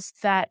tools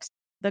that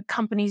the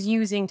company's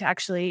using to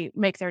actually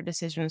make their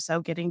decisions. So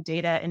getting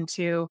data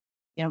into,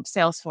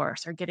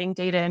 Salesforce, or getting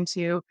data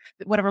into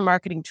whatever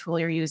marketing tool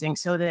you're using,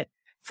 so that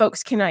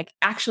folks can like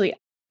actually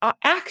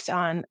act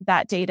on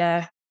that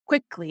data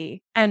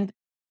quickly. And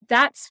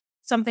that's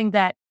something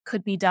that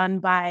could be done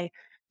by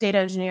data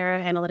engineer,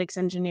 analytics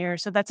engineer.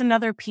 So that's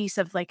another piece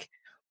of like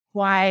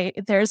why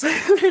there's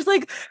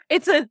like,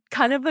 it's a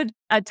kind of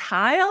a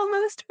tie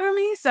almost for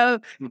me. So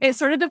it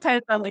sort of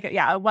depends on like,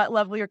 what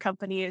level your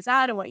company is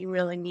at and what you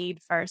really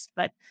need first.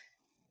 But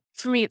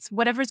for me, it's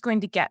whatever's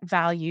going to get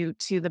value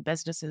to the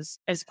businesses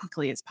as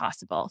quickly as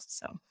possible.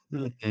 So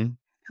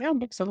Yeah,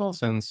 makes a lot of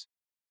sense.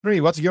 Ree,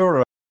 what's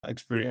your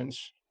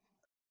experience?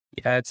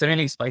 Yeah, it's a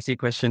really spicy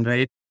question,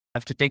 right? I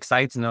have to take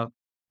sides now.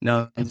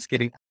 No, I'm just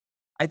kidding.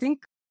 I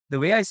think the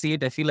way I see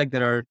it, I feel like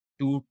there are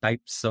two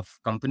types of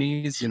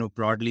companies,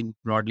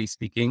 broadly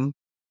speaking.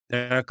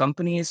 There are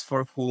companies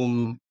for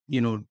whom,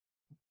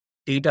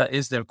 data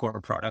is their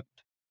core product.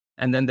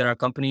 And then there are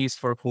companies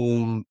for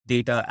whom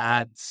data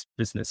adds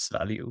business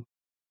value.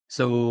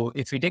 So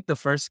if we take the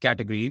first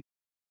category,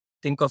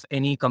 think of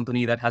any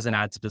company that has an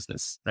ads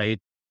business, right?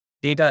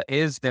 Data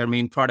is their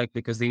main product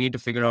because they need to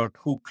figure out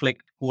who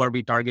clicked, who are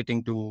we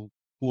targeting to,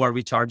 who are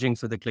we charging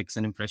for the clicks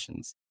and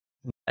impressions.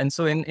 And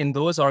so in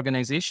those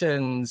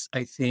organizations,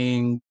 I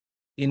think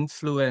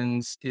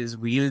influence is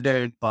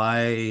wielded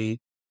by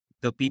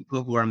the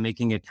people who are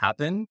making it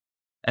happen.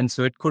 And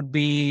so it could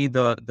be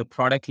the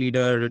product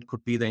leader, it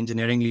could be the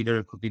engineering leader,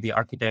 it could be the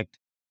architect,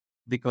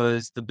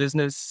 because the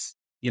business,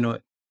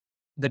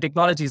 the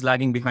technology is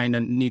lagging behind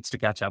and needs to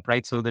catch up,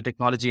 right? So the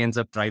technology ends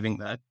up driving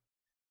that.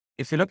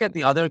 If you look at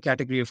the other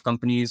category of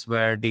companies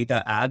where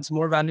data adds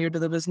more value to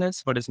the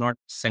business, but is not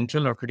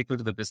central or critical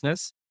to the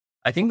business,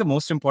 I think the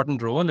most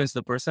important role is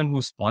the person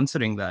who's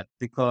sponsoring that,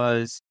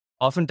 because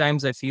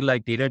oftentimes I feel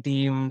like data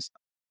teams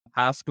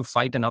have to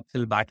fight an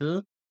uphill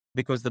battle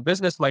because the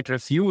business might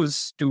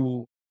refuse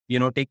to,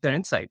 take their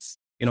insights.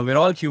 We're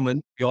all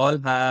human. We all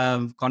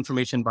have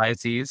confirmation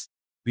biases.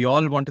 We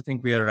all want to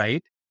think we are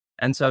right.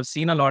 And so I've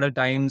seen a lot of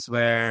times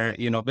where,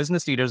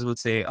 business leaders will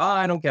say, oh,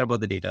 I don't care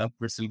about the data.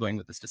 We're still going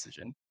with this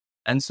decision.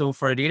 And so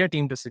for a data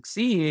team to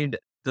succeed,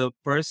 the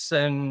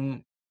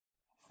person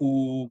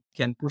who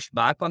can push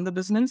back on the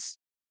business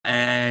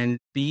and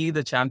be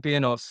the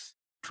champion of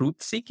truth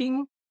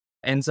seeking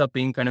ends up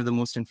being kind of the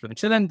most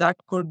influential. And that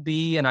could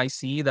be an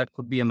IC, that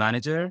could be a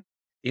manager.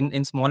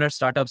 In smaller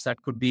startups,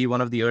 that could be one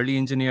of the early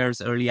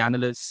engineers, early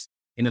analysts.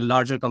 In a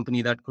larger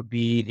company, that could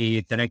be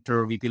a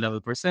director or VP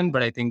level person.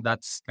 But I think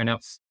that's kind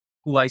of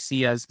who I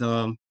see as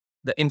the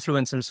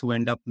influencers who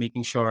end up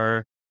making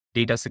sure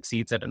data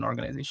succeeds at an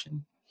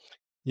organization.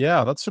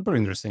 Yeah, that's super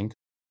interesting.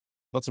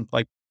 That's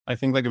I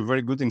think like a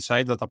very good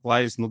insight that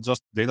applies not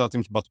just data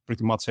teams, but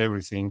pretty much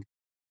everything.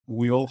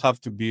 We all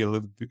have to be a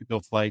little bit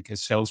of like a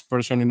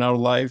salesperson in our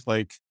life.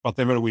 Like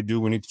whatever we do,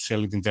 we need to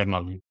sell it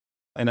internally.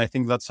 And I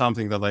think that's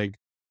something that like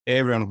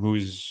everyone who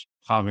is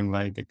having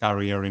like a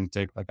career in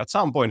tech, like at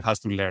some point has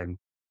to learn.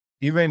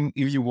 Even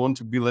if you want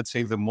to be, let's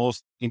say, the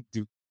most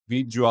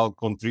individual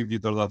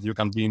contributor that you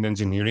can be in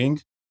engineering,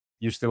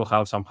 you still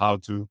have somehow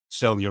to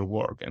sell your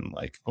work and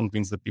like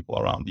convince the people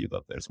around you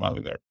that there's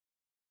value there.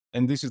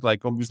 And this is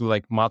like obviously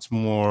like much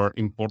more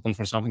important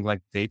for something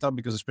like data,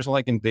 because especially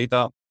like in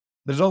data,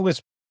 there's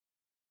always,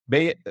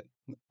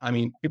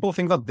 people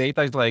think that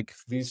data is like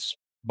this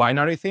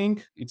binary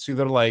thing. It's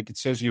either like it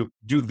says you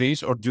do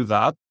this or do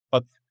that,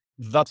 but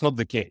that's not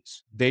the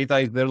case. Data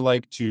is there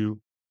like to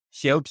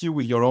help you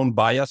with your own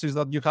biases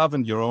that you have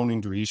and your own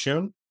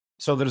intuition.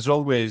 So there's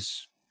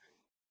always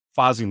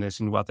fuzziness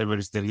in whatever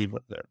is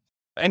delivered there.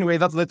 Anyway,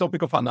 that's the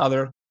topic of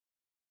another.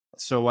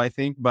 So I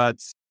think,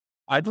 but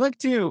I'd like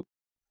to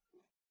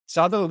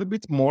chat a little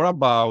bit more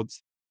about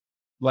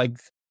like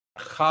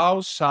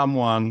how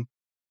someone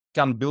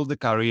can build a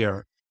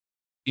career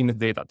in a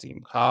data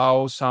team,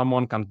 how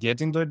someone can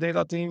get into a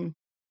data team,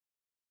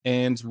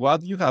 and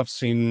what you have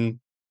seen.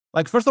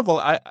 Like, first of all,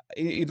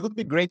 it would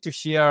be great to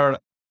hear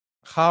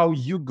how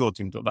you got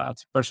into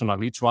that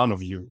personally, each one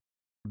of you.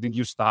 Did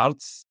you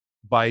start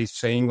by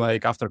saying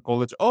like after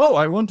college, oh,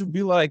 I want to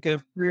be like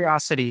a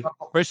Curiosity.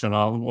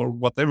 professional or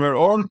whatever,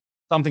 or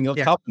something else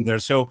happened there?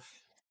 So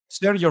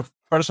share your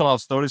personal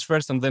stories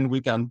first, and then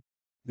we can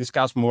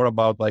discuss more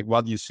about like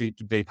what you see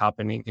today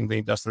happening in the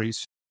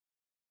industries.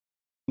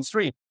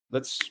 Sri,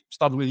 let's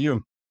start with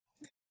you.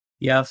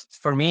 Yeah,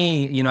 for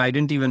me, I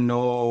didn't even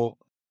know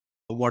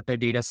what a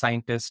data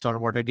scientist or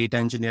what a data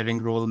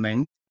engineering role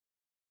meant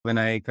when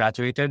I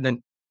graduated.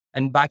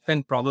 And back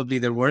then, probably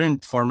there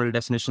weren't formal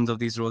definitions of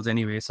these roles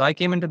anyway. So I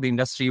came into the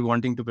industry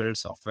wanting to build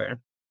software.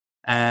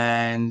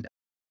 And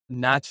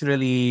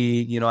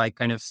naturally, I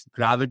kind of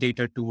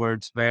gravitated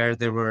towards where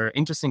there were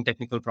interesting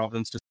technical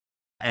problems to.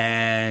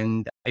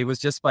 And it was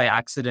just by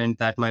accident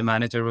that my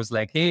manager was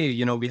like,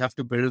 hey, we have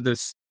to build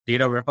this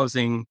data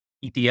warehousing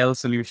ETL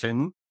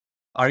solution.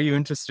 Are you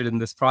interested in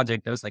this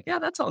project? I was like, yeah,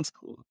 that sounds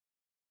cool.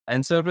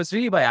 And so it was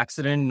really by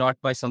accident, not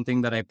by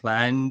something that I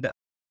planned.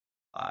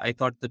 I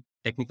thought the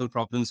technical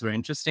problems were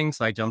interesting.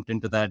 So I jumped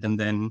into that, and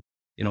then,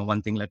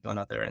 one thing led to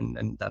another.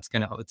 And that's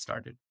kind of how it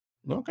started.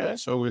 Okay.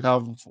 So we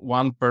have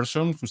one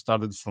person who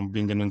started from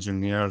being an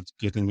engineer to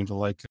getting into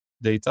like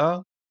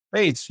data.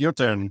 Hey, it's your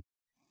turn.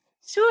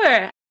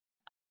 Sure.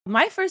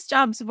 My first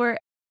jobs were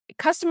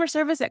customer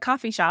service at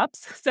coffee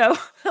shops. So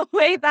the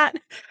way that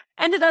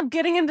ended up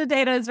getting into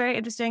data is very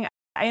interesting.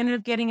 I ended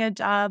up getting a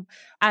job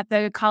at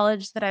the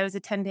college that I was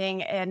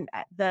attending and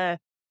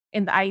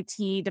in the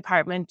IT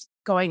department,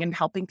 going and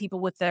helping people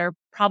with their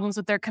problems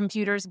with their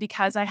computers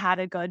because I had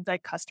a good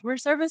like customer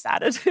service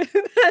attitude.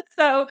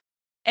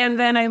 And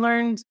then I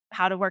learned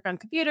how to work on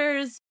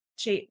computers,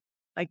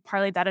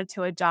 parlayed that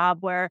into a job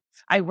where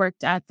I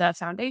worked at the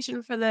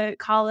foundation for the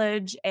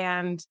college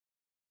and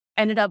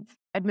ended up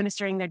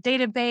administering their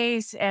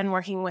database and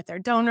working with their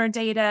donor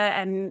data.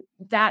 And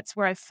that's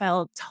where I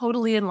fell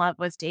totally in love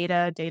with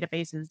data,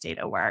 databases,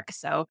 data work.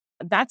 So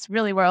that's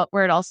really where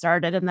it all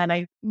started. And then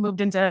I moved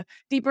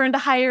deeper into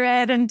higher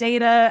ed and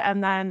data,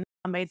 and then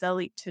I made the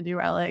leap to New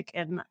Relic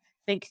in, I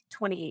think,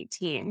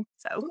 2018.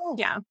 So,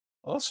 yeah.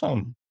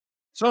 Awesome.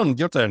 Son,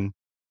 your turn.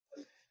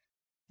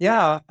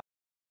 Yeah,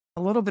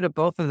 a little bit of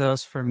both of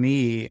those for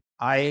me.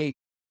 I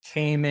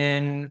came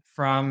in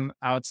from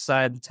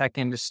outside the tech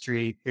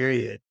industry,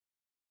 period.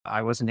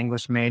 I was an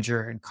English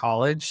major in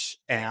college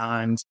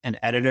and an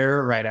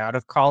editor right out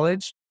of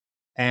college.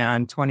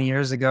 And 20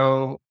 years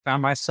ago,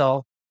 found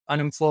myself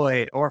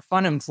unemployed or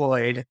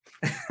funemployed,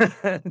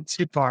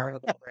 to borrow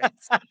the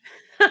phrase.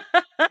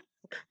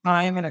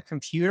 I'm in a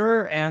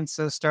computer, and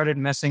so started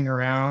messing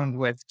around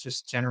with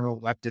just general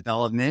web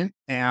development.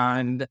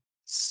 And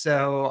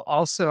so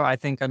also, I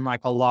think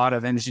unlike a lot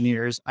of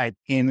engineers, I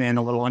came in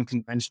a little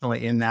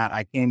unconventionally in that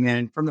I came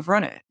in from the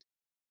front end.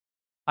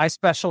 I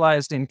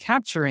specialized in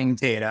capturing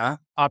data,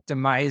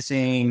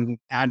 optimizing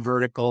ad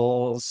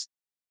verticals,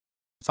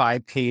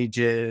 5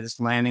 pages,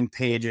 landing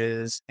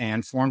pages,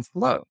 and form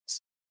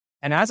flows.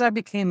 And as I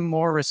became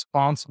more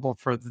responsible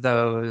for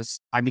those,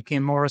 I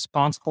became more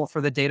responsible for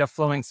the data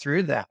flowing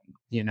through them.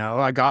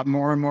 I got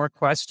more and more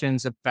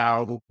questions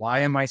about why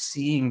am I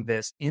seeing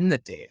this in the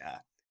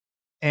data?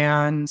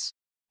 And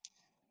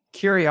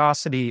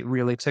curiosity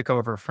really took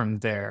over from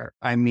there.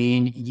 I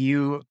mean,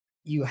 you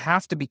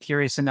have to be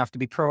curious enough to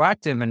be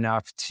proactive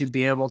enough to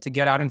be able to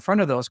get out in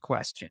front of those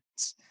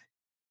questions.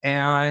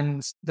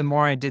 And the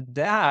more I did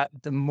that,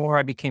 the more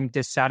I became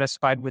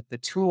dissatisfied with the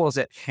tools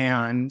at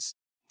hand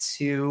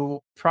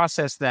to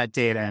process that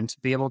data and to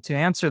be able to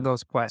answer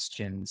those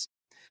questions.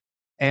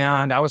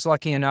 And I was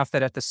lucky enough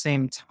that at the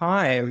same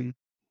time,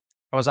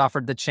 I was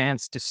offered the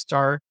chance to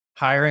start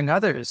hiring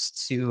others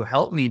to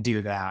help me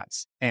do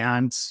that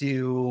and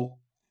to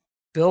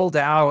build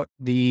out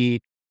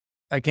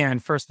again,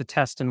 first the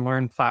test and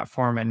learn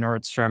platform at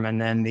Nordstrom,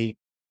 and then the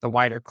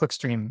wider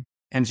Clickstream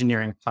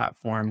engineering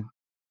platform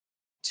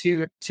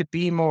to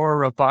be more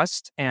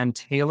robust and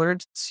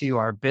tailored to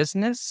our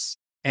business.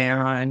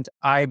 And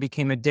I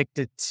became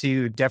addicted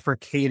to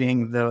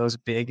deprecating those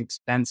big,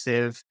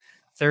 expensive,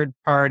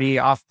 third-party,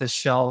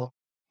 off-the-shelf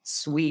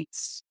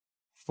suites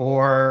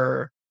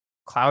for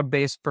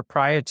cloud-based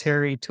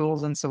proprietary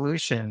tools and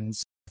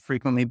solutions,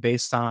 frequently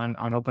based on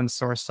open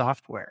source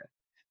software.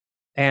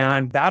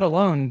 And that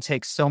alone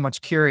takes so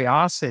much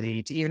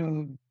curiosity to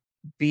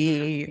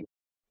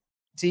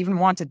even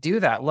want to do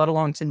that, let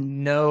alone to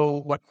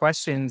know what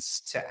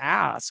questions to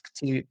ask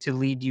to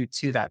lead you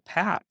to that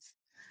path.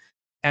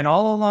 And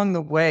all along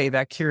the way,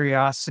 that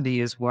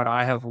curiosity is what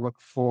I have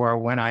looked for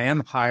when I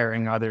am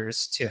hiring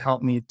others to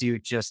help me do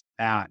just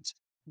that.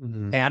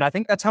 Mm-hmm. And I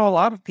think that's how a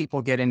lot of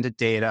people get into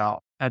data.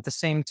 At the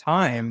same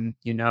time,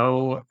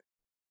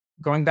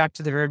 going back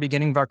to the very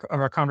beginning of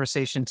our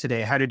conversation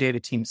today, how do data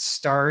teams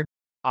start?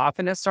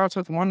 Often it starts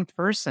with one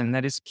person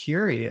that is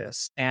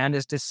curious and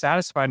is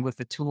dissatisfied with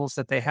the tools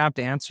that they have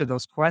to answer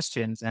those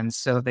questions. And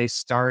so they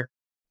start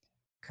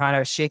kind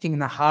of shaking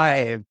the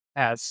hive,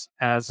 as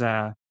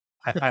I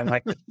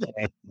like to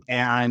say,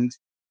 and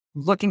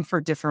looking for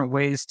different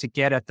ways to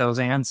get at those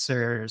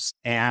answers,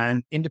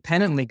 and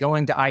independently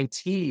going to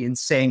IT and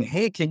saying,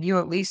 hey, can you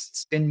at least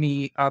spin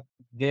me up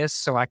this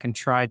so I can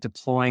try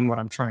deploying what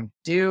I'm trying to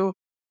do?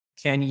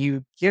 Can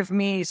you give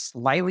me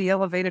slightly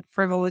elevated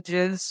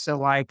privileges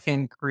so I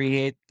can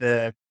create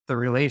the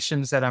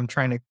relations that I'm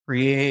trying to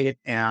create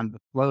and the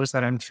flows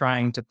that I'm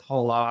trying to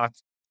pull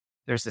off?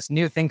 There's this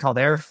new thing called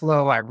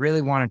Airflow I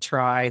really want to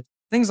try.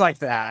 Things like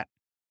that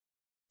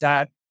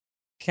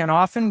can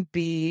often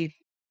be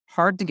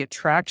hard to get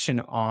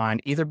traction on,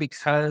 either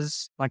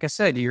because, like I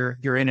said,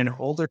 you're in an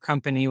older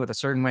company with a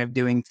certain way of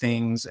doing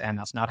things, and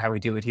that's not how we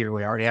do it here.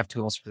 We already have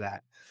tools for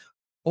that.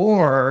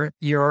 Or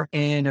you're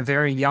in a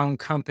very young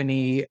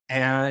company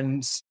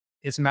and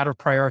it's a matter of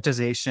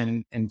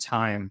prioritization and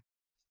time.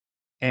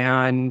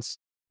 And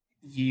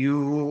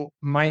you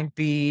might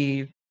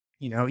be,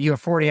 you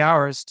have 40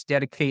 hours to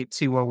dedicate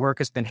to what work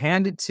has been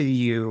handed to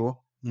you.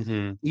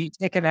 Mm-hmm. You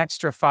take an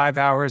extra 5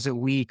 hours a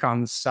week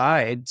on the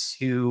side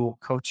to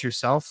coach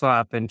yourself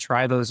up and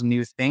try those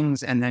new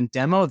things, and then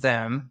demo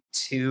them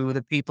to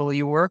the people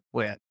you work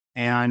with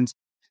and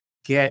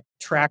get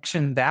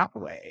traction that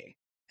way,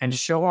 and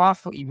show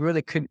off what you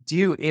really could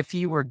do if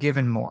you were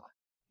given more.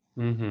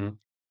 Mm-hmm. And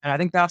I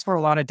think that's where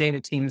a lot of data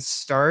teams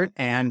start,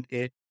 and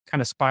it kind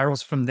of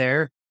spirals from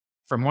there,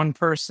 from one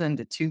person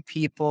to two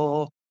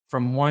people,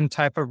 from one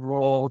type of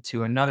role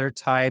to another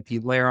type.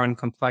 You layer on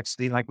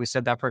complexity, like we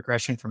said, that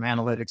progression from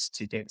analytics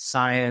to data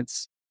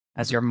science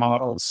as your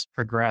models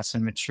progress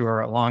and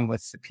mature along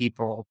with the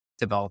people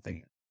developing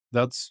it.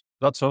 That's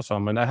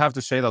awesome. And I have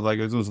to say that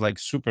it was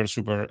super,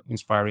 super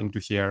inspiring to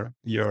hear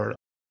your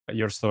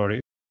story.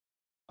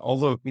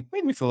 Although it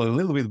made me feel a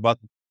little bit bad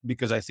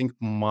because I think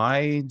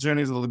my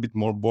journey is a little bit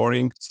more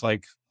boring. It's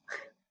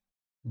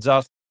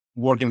just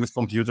working with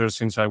computers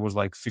since I was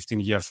 15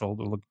 years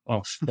old.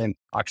 Oh, 10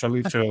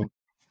 actually. So,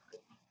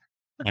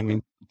 I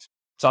mean,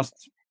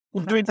 just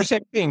doing the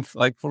same thing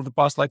for the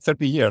past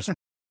 30 years.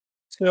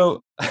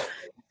 So,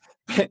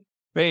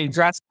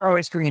 Grass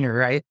always greener,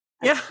 right?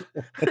 Yeah.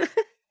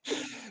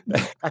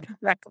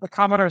 The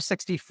Commodore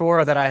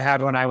 64 that I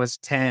had when I was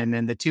 10,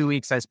 and the 2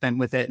 weeks I spent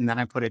with it, and then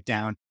I put it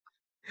down.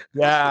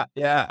 Yeah.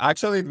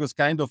 Actually, it was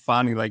kind of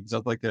funny.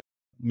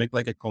 Make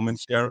a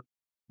comment here.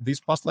 These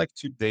past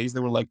 2 days,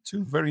 there were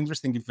two very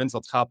interesting events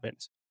that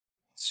happened.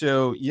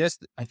 So yes,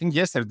 I think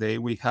yesterday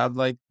we had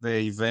the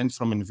event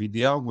from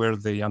NVIDIA where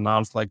they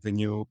announced the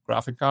new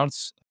graphic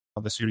cards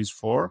of the Series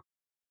 4.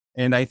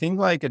 And I think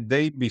a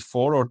day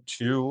before or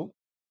two,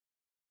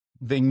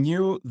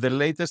 the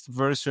latest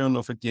version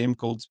of a game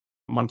called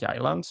Monkey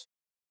Island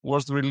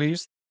was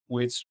released,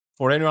 which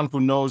for anyone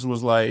who knows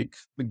was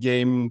the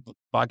game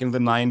back in the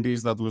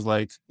 90s that was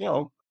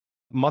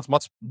much,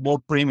 much more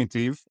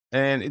primitive.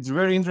 And it's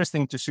very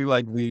interesting to see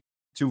the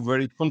two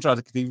very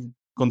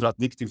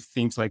contradictive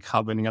things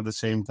happening at the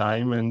same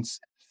time. And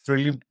it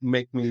really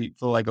make me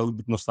feel a little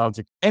bit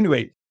nostalgic.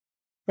 Anyway,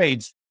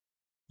 Paige,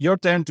 your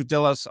turn to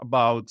tell us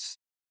about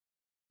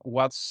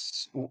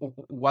what's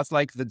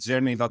the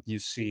journey that you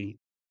see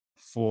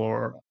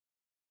for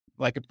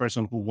a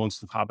person who wants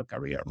to have a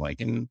career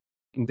in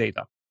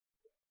data.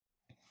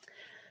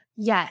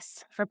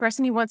 Yes. For a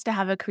person who wants to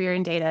have a career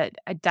in data,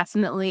 I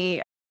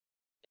definitely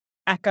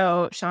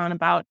echo Sean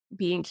about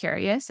being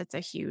curious. It's a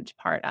huge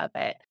part of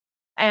it.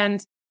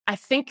 And I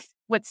think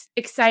what's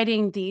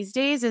exciting these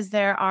days is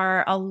there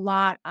are a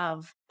lot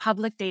of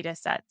public data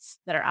sets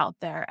that are out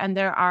there, and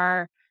there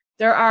are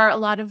a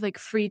lot of like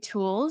free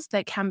tools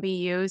that can be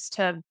used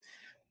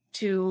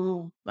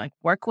to like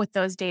work with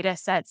those data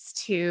sets,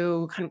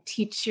 to kind of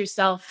teach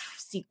yourself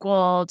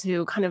SQL,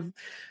 to kind of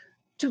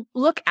to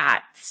look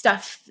at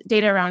stuff,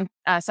 data around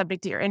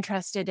subject that you're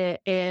interested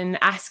in,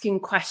 asking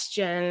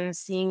questions,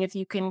 seeing if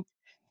you can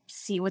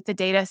see what the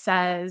data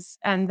says,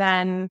 and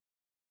then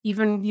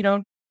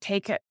even,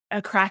 take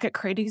a crack at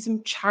creating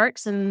some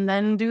charts and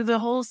then do the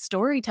whole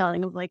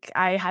storytelling of like,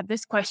 I had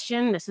this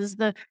question. This is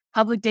the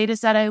public data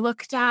set I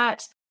looked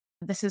at.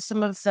 This is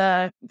some of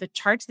the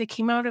charts that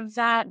came out of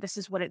that. This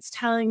is what it's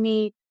telling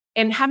me.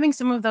 And having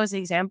some of those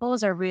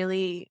examples are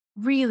really,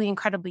 really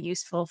incredibly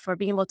useful for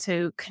being able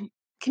to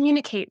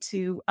communicate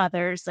to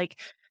others. Like,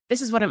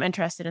 this is what I'm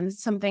interested in. This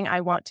is something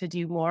I want to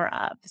do more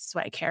of. This is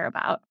what I care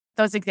about.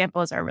 Those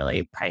examples are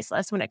really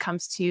priceless when it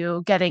comes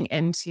to getting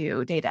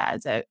into data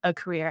as a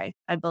career,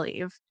 I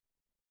believe.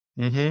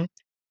 Mm-hmm.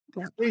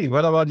 Yeah. Hey,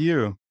 what about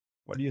you?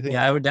 What do you think?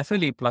 Yeah, I would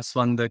definitely plus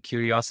one the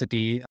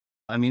curiosity.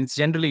 I mean, it's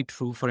generally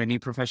true for any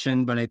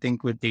profession, but I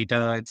think with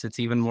data, it's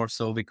even more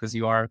so because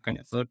you are kind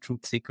of a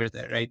truth seeker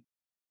there, right?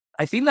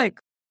 I feel like,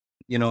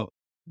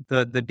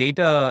 the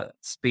data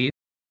space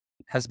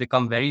has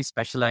become very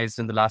specialized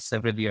in the last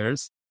several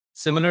years,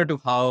 similar to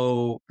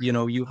how,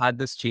 you had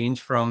this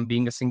change from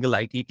being a single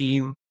IT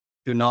team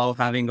to now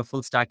having a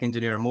full stack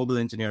engineer, mobile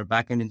engineer,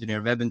 backend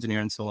engineer, web engineer,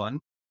 and so on.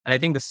 And I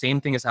think the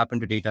same thing has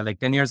happened to data. Like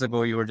 10 years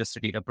ago, you were just a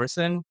data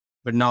person,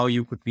 but now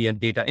you could be a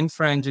data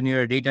infra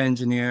engineer, data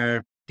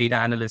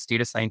analyst,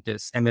 data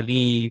scientist,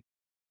 MLE,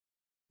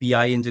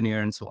 BI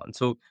engineer, and so on.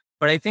 So,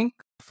 but I think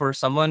for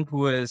someone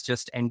who is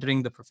just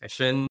entering the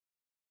profession,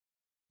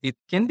 it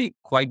can be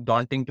quite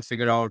daunting to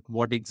figure out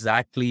which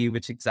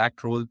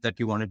exact role that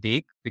you want to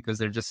take, because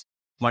there are just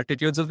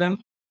multitudes of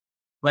them.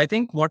 But I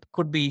think what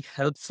could be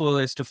helpful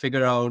is to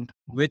figure out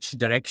which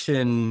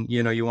direction,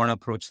 you want to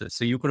approach this.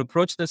 So you could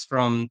approach this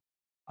from,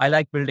 I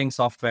like building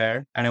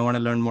software and I want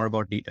to learn more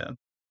about data.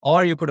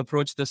 Or you could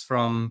approach this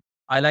from,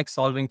 I like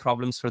solving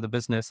problems for the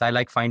business. I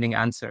like finding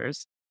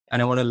answers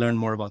and I want to learn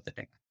more about the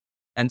tech.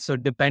 And so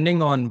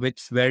depending on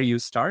where you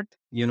start,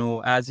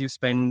 as you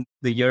spend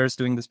the years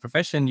doing this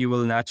profession, you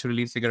will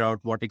naturally figure out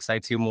what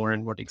excites you more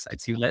and what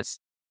excites you less.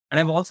 And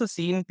I've also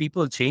seen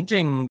people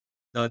changing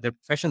their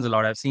professions a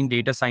lot. I've seen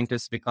data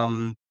scientists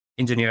become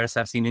engineers.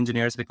 I've seen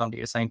engineers become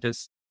data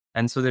scientists.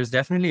 And so there's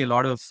definitely a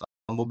lot of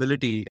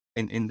mobility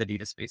in the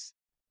data space.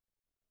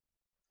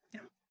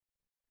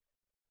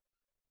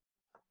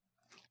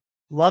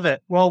 Love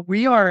it. Well,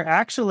 we are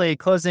actually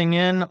closing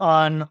in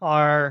on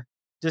our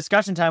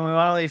discussion time. We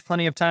want to leave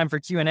plenty of time for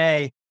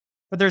Q&A,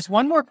 but there's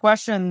one more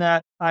question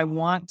that I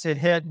want to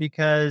hit,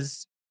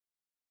 because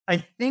I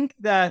think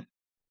that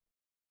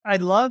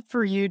I'd love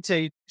for you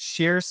to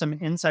share some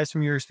insights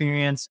from your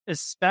experience,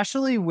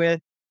 especially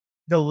with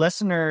the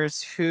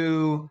listeners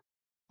who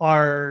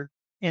are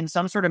in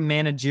some sort of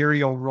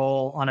managerial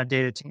role on a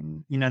data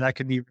team. That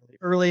could be really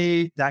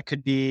early, that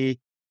could be,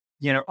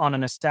 on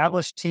an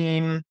established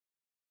team,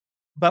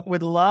 but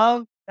would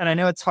love, and I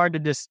know it's hard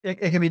to it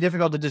can be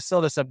difficult to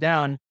distill this stuff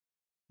down,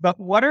 but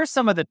what are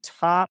some of the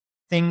top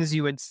things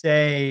you would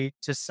say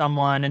to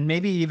someone, and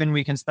maybe even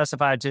we can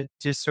specify to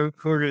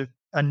sort of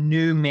a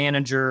new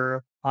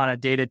manager on a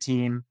data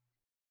team?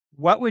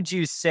 What would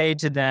you say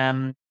to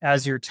them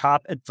as your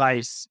top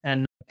advice?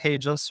 And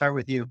Paige, let's start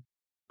with you.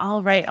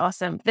 All right,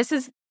 awesome. This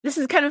is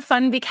kind of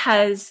fun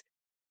because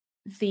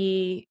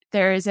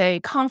there is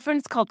a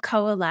conference called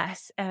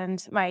Coalesce,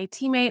 and my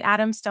teammate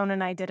Adam Stone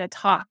and I did a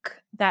talk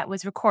that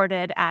was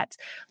recorded at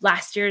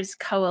last year's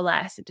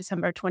Coalesce,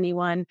 December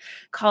 21,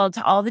 called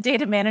 "To All the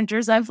Data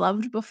Managers I've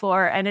Loved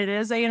Before," and it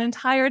is an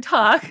entire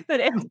talk that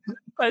answers the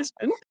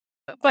question.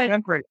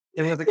 But great.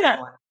 It was a good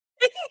one.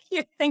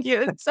 Thank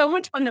you. It's so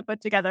much fun to put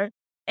together.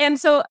 And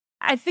so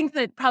I think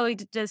that probably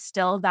to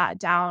distill that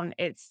down,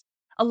 it's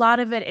a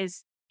lot of it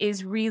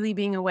is really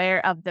being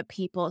aware of the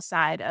people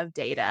side of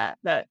data,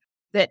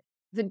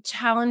 the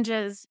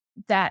challenges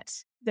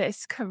that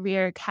this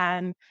career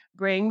can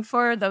bring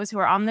for those who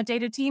are on the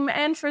data team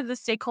and for the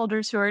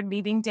stakeholders who are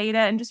needing data,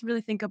 and just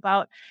really think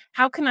about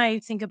how can I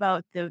think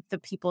about the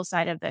people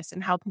side of this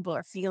and how people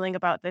are feeling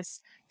about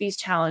these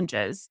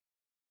challenges,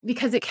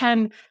 because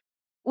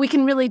we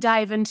can really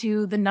dive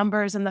into the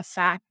numbers and the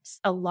facts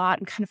a lot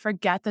and kind of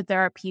forget that there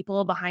are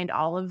people behind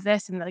all of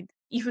this, and like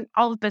even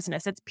all of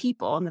business, it's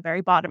people on the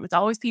very bottom. It's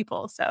always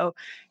people. So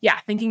yeah,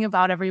 thinking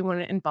about everyone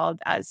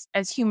involved as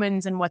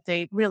humans and what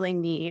they really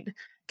need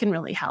can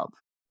really help.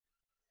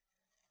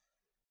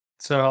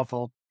 So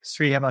helpful.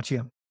 Sri, how about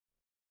you?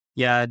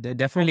 Yeah,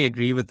 definitely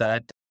agree with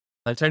that.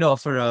 I'll try to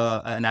offer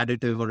an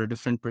additive or a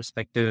different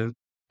perspective.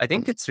 I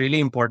think it's really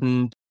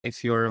important,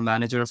 if you're a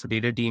manager of a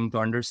data team, to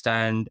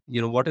understand,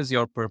 what is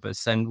your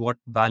purpose and what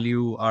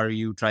value are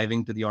you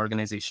driving to the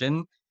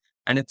organization.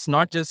 And it's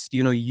not just,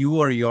 you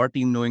or your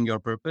team knowing your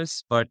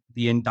purpose, but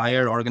the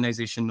entire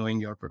organization knowing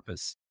your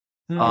purpose.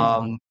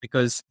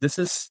 Because this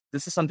is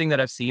something that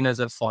I've seen as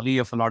a folly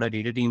of a lot of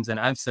data teams, and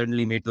I've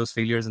certainly made those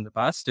failures in the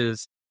past,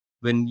 is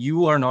when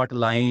you are not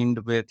aligned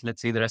with,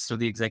 let's say, the rest of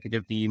the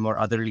executive team or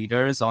other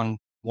leaders on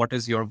what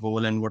is your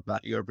goal and what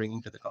value you're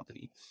bringing to the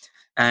company.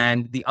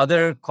 And the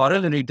other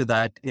corollary to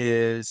that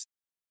is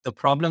the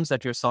problems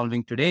that you're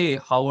solving today,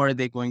 how are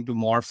they going to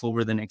morph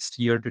over the next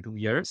year to 2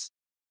 years?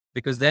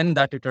 Because then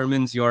that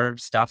determines your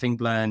staffing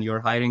plan, your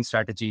hiring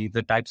strategy,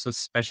 the types of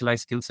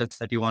specialized skill sets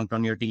that you want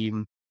on your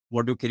team.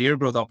 What do career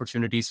growth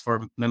opportunities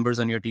for members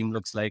on your team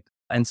looks like?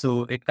 And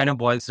so it kind of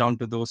boils down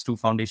to those two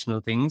foundational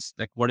things.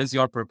 Like, what is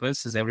your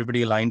purpose? Is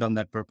everybody aligned on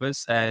that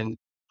purpose? And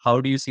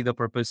how do you see the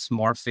purpose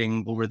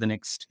morphing over the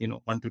next,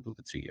 1 to 2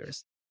 to 3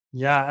 years?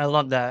 Yeah, I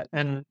love that.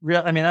 And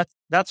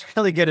that's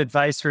really good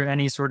advice for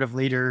any sort of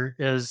leader,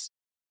 is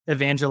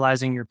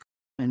evangelizing your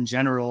in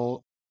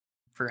general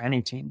for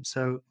any team.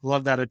 So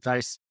love that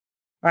advice.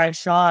 All right,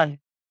 Sean,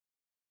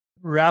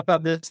 wrap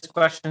up this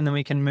question, then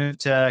we can move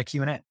to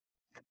Q&A.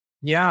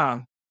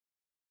 Yeah.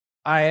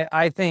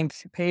 I think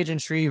Paige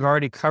and Sri have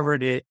already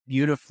covered it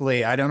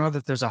beautifully. I don't know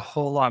that there's a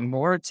whole lot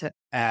more to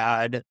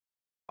add.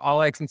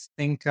 All I can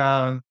think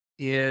of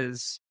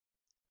is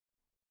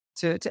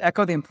to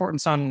echo the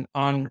importance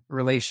on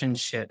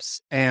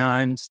relationships,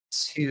 and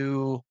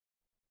to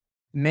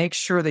make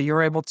sure that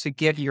you're able to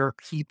get your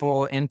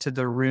people into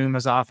the room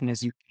as often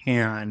as you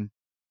can.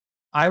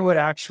 I would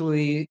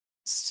actually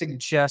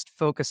suggest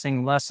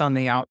focusing less on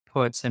the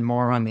outputs and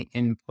more on the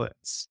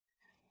inputs.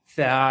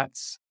 That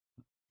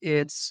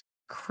it's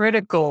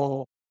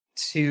critical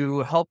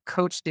to help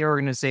coach the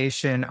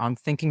organization on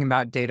thinking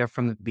about data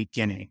from the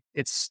beginning.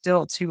 It's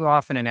still too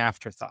often an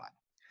afterthought.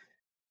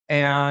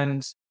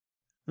 And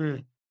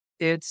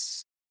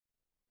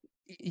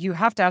you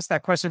have to ask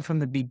that question from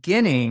the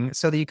beginning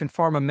so that you can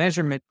form a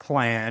measurement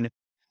plan,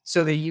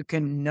 so that you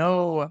can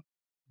know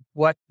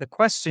what the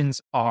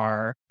questions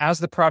are as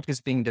the product is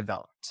being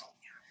developed.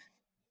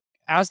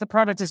 As the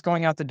product is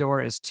going out the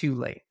door is too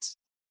late.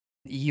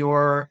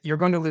 You're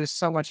going to lose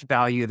so much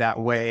value that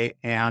way,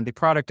 and the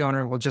product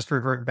owner will just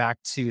revert back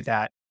to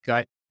that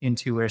gut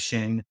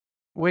intuition,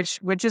 which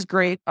is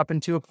great up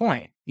until a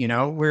point.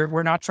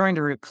 We're not trying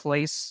to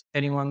replace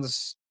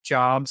anyone's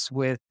jobs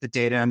with the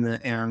data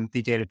and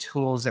the data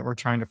tools that we're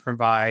trying to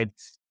provide.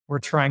 We're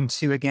trying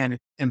to, again,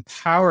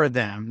 empower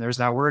them. There's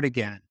that word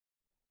again.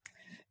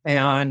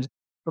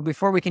 But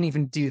before we can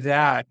even do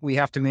that, we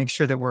have to make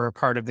sure that we're a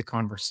part of the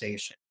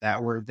conversation,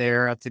 that we're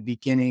there at the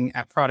beginning,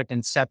 at product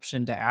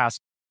inception, to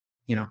ask,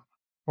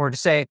 or to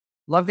say,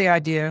 love the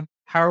idea.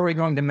 How are we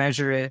going to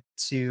measure it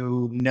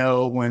to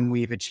know when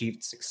we've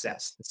achieved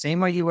success? The same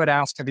way you would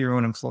ask of your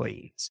own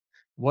employees.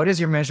 What is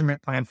your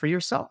measurement plan for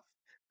yourself?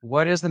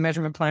 What is the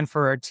measurement plan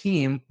for our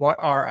team? What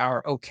are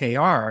our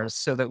OKRs,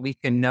 so that we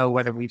can know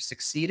whether we've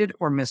succeeded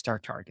or missed our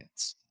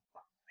targets?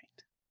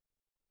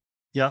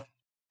 Yeah,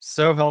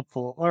 so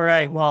helpful. All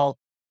right, well,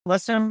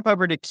 let's jump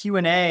over to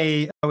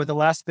Q&A with the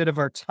last bit of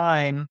our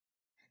time.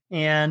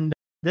 And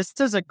this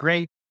is a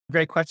great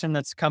question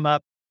that's come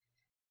up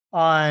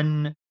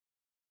on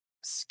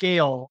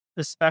scale,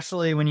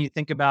 especially when you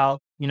think about,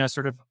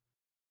 sort of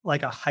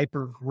like a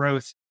hyper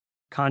growth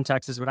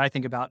context is what I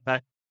think about.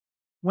 But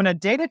when a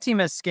data team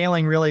is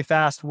scaling really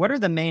fast, what are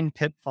the main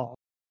pitfalls?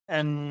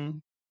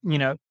 And,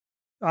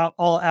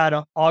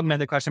 I'll augment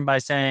the question by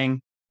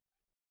saying,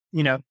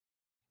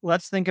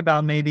 let's think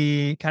about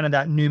maybe kind of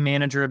that new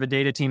manager of a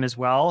data team as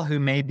well, who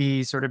may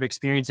be sort of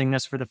experiencing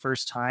this for the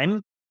first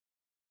time.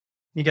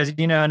 Because,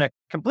 in a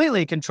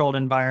completely controlled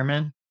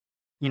environment,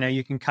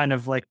 you can kind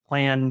of like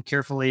plan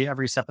carefully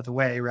every step of the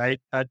way, right?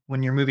 But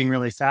when you're moving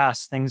really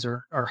fast, things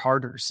are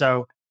harder.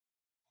 So,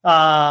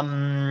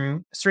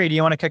 Sri, do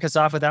you want to kick us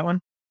off with that one?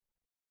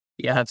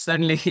 Yeah, I've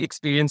certainly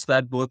experienced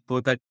that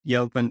both at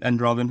Yelp and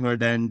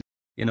Robinhood, and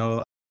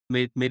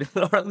made a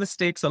lot of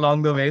mistakes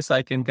along the way. So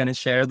I can kind of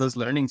share those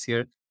learnings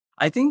here.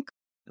 I think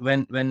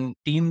when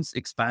teams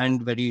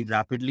expand very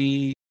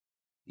rapidly,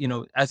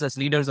 as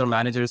leaders or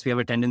managers, we have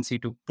a tendency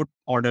to put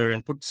order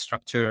and put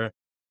structure.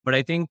 But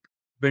I think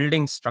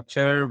building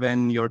structure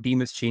when your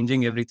team is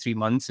changing every 3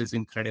 months is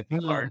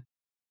incredibly hard.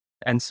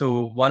 And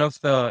so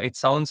it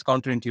sounds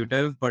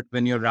counterintuitive, but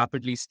when you're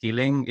rapidly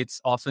scaling,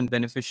 it's often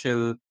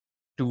beneficial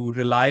to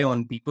rely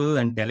on people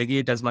and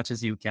delegate as much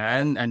as you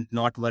can and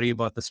not worry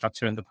about the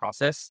structure and the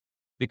process.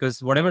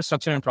 Because whatever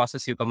structure and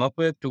process you come up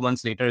with, 2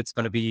 months later, it's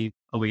going to be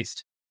a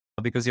waste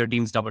because your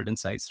team's doubled in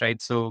size, right?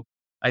 So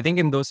I think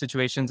in those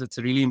situations, it's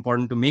really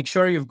important to make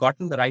sure you've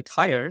gotten the right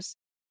hires,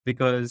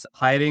 because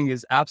hiring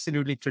is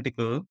absolutely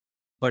critical.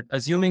 But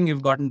assuming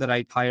you've gotten the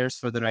right hires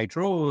for the right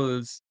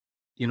roles,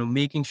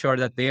 making sure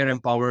that they are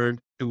empowered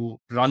to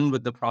run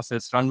with the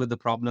process, run with the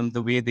problem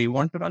the way they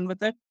want to run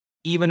with it,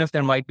 even if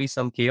there might be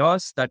some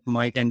chaos, that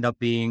might end up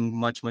being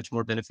much, much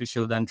more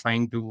beneficial than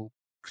trying to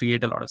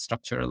create a lot of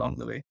structure along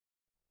the way.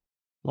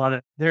 Love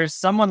it. There's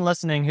someone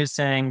listening who's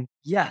saying,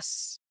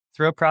 yes,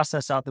 throw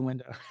process out the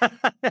window.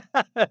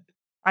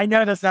 I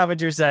know that's not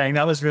what you're saying.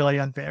 That was really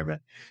unfair,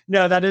 but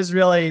no, that is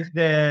really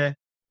the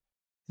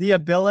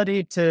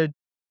ability to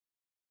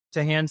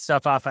to hand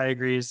stuff off, I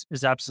agree,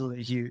 is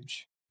absolutely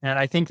huge. And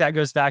I think that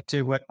goes back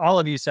to what all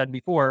of you said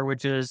before,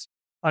 which is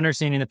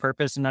understanding the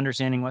purpose and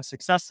understanding what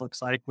success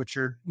looks like, which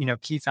are,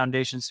 key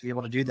foundations to be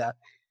able to do that.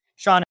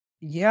 Sean.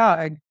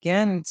 Yeah,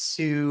 again,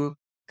 to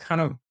kind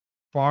of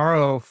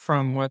borrow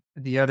from what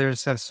the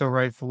others have so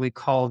rightfully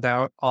called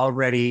out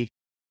already,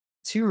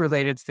 two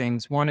related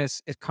things. One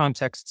is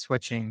context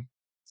switching.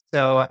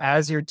 So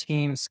as your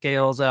team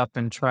scales up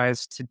and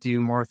tries to do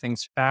more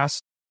things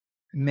fast,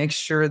 make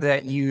sure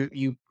that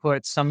you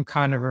put some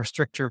kind of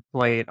restrictor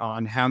plate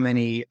on how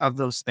many of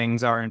those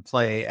things are in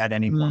play at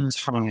any one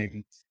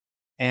time.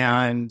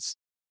 And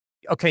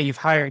okay, you've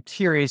hired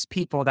curious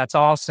people. That's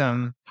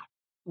awesome.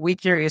 We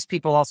curious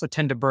people also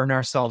tend to burn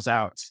ourselves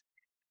out.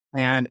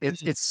 And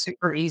it's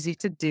super easy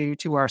to do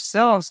to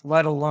ourselves,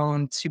 let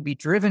alone to be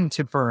driven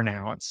to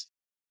burnout.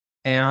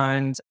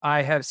 And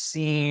I have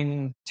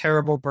seen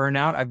terrible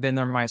burnout. I've been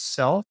there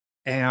myself.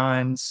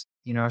 And,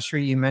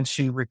 Sri, you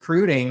mentioned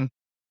recruiting.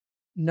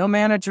 No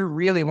manager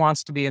really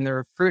wants to be in the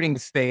recruiting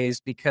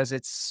phase because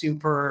it's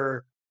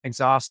super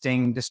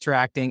exhausting,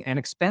 distracting, and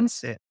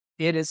expensive.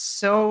 It is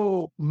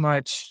so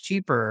much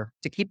cheaper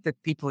to keep the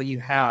people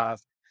you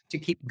have, to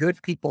keep good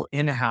people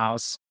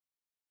in-house,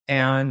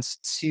 and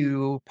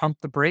to pump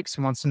the brakes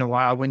once in a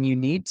while when you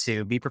need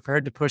to. Be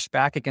prepared to push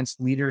back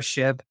against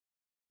leadership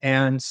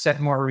and set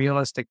more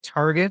realistic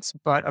targets.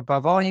 But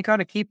above all, you got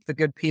to keep the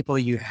good people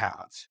you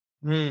have.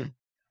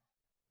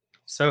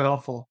 So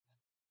helpful.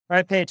 All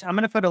right, Paige, I'm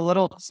going to put a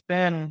little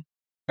spin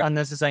on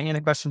this as I hand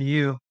the question to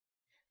you.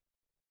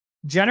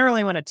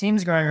 Generally, when a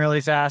team's growing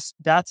really fast,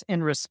 that's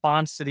in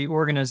response to the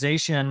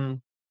organizational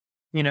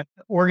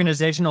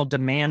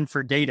demand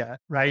for data,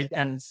 right?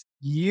 And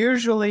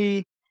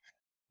usually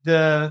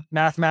the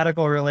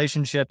mathematical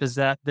relationship is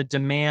that the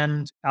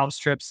demand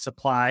outstrips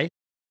supply,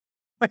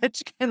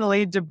 which can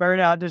lead to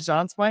burnout, to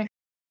Sean's point.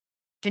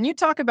 Can you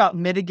talk about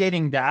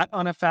mitigating that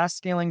on a fast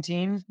scaling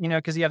team?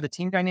 Because you have the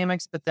team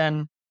dynamics, but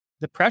then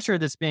the pressure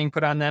that's being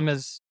put on them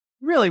is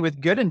really with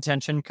good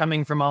intention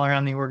coming from all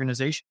around the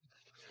organization.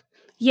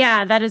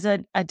 Yeah, that is a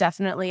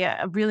definitely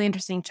a really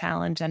interesting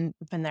challenge. And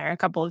I've been there a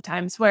couple of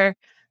times where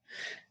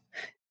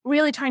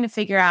really trying to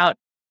figure out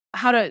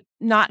how to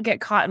not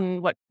get caught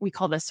in what we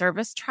call the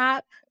service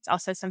trap. It's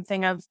also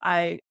something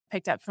I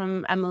picked up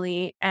from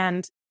Emily,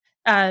 and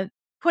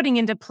putting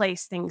into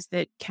place things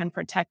that can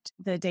protect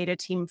the data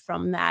team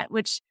from that,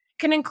 which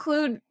can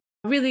include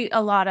really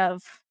a lot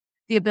of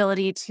the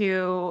ability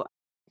to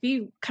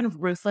be kind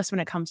of ruthless when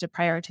it comes to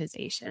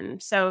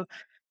prioritization. So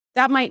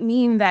that might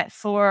mean that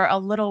for a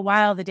little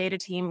while, the data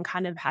team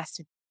kind of has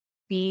to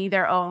be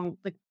their own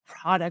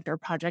product or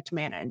project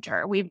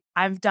manager.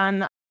 I've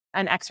done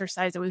an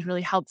exercise that was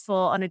really helpful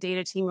on a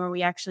data team where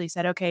we actually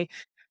said, okay,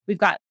 we've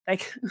got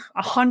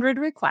 100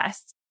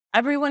 requests.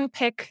 Everyone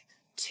pick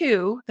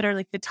 2 that are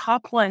the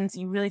top ones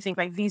you really think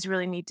these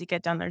really need to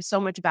get done. There's so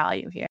much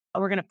value here.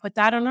 We're going to put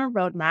that on our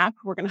roadmap.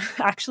 We're going to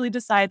actually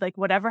decide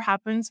whatever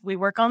happens, we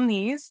work on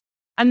these.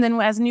 And then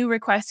as new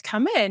requests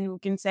come in, we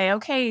can say,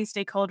 okay,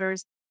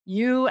 stakeholders,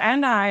 you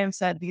and I have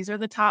said these are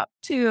the top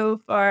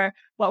 2 for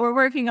what we're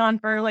working on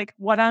for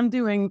what I'm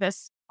doing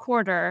this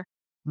quarter.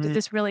 Is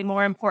this really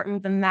more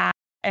important than that?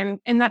 And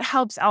that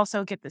helps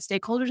also get the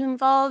stakeholders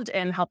involved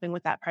in helping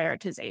with that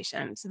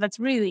prioritization. So that's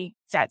really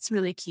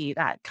key,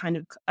 that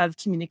kind of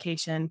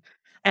communication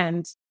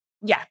and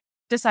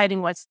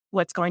deciding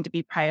what's going to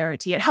be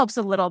priority. It helps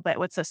a little bit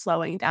with the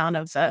slowing down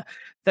of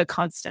the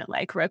constant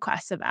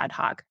requests of ad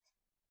hoc.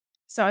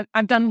 So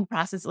I've done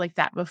processes like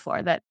that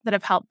before that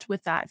have helped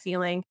with that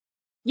feeling.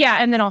 Yeah.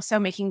 And then also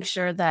making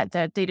sure that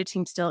the data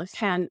team still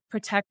can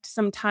protect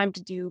some time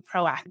to do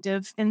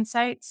proactive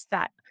insights.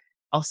 That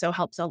also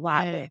helps a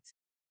lot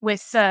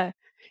with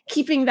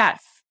keeping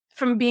that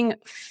from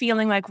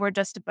feeling like we're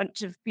just a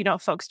bunch of,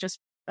 folks just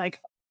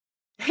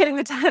hitting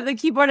the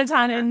keyboard a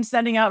ton and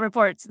sending out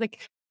reports.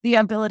 The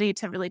ability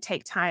to really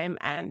take time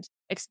and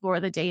explore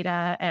the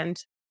data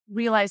and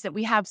realize that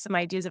we have some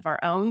ideas of our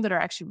own that are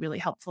actually really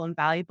helpful and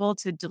valuable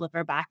to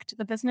deliver back to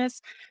the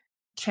business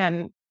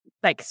can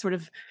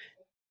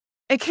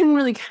it can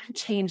really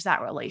change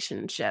that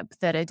relationship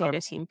that a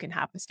data team can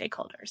have with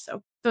stakeholders.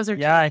 So those are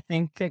I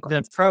think the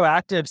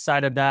proactive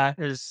side of that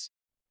is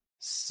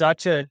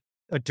such a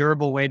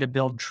durable way to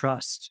build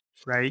trust,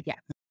 right? Yeah.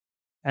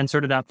 And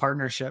sort of that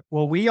partnership.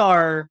 Well, we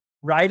are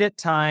right at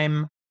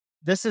time.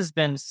 This has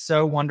been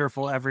so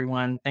wonderful,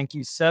 everyone. Thank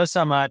you so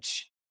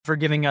much for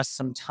giving us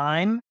some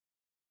time.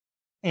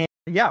 And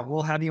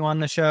we'll have you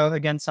on the show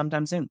again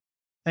sometime soon.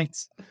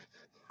 Thanks.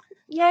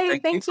 Yay,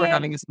 thank you for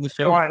having us on the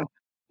show.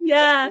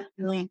 Yeah,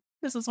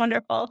 this was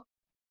wonderful.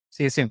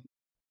 See you soon.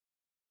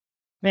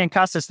 Man,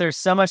 Kostas, there's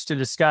so much to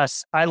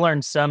discuss. I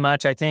learned so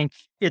much. I think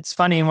it's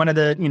funny. One of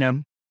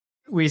the,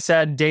 we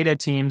said data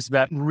teams,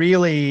 but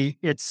really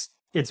it's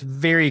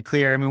very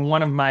clear. I mean,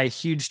 one of my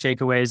huge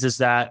takeaways is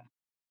that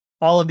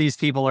all of these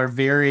people are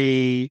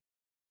very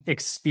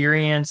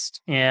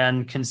experienced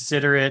and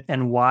considerate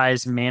and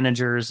wise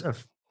managers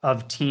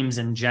of teams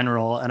in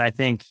general. And I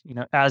think,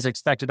 as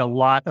expected, a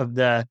lot of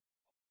the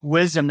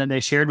wisdom that they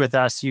shared with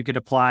us, you could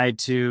apply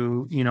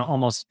to,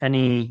 almost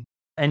any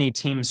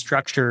team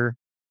structure.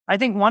 I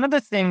think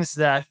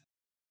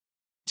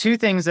two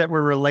things that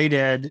were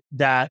related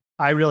that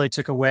I really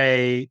took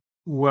away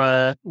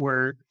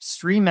were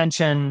Sri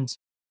mentioned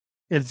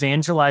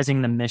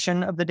evangelizing the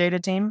mission of the data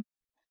team.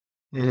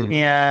 Mhm.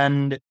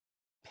 And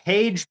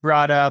Paige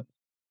brought up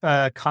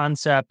a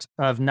concept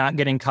of not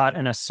getting caught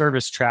in a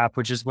service trap,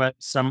 which is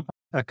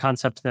a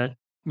concept that,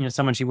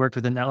 someone she worked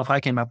with in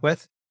Netlify came up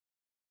with.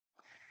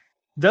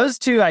 Those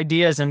two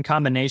ideas in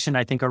combination,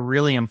 I think, are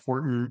really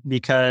important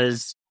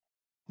because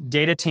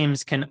data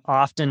teams can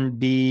often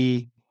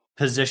be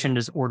positioned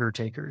as order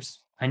takers.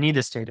 I need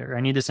this data, or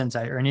I need this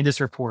insight, or I need this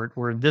report,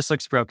 or this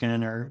looks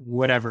broken, or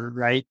whatever,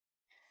 right?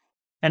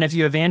 And if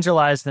you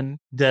evangelize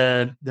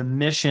the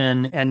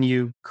mission and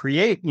you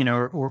create,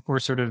 or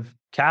sort of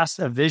cast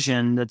a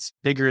vision that's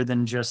bigger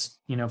than just,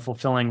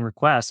 fulfilling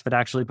requests, but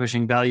actually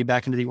pushing value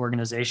back into the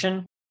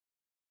organization,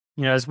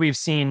 as we've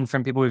seen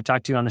from people we've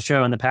talked to on the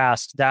show in the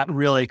past, that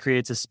really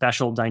creates a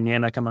special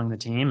dynamic among the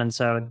team. And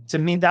so to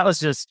me, that was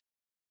just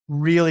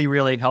really,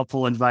 really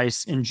helpful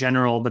advice in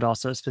general, but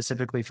also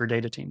specifically for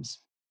data teams.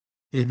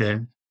 Yeah,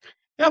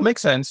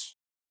 makes sense.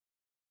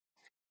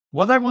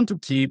 What I want to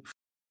keep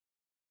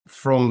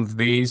from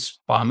this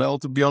panel,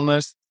 to be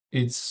honest,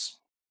 it's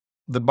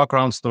the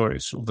background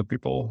stories of the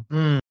people.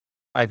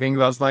 I think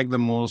that's like the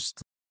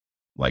most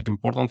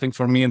important thing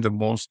for me, and the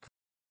most,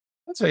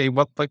 let's say,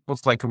 what's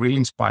really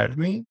inspired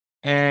me.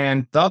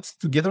 And that's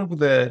together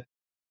with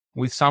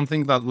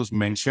something that was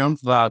mentioned,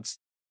 that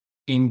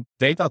in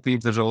data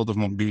teams, there's a lot of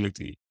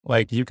mobility.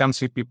 Like, you can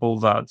see people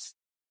that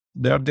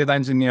they're data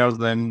engineers,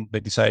 then they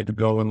decide to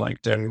go and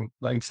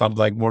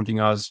start working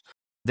as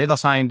data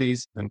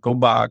scientists and go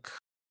back.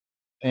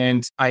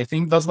 And I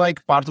think that's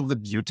part of the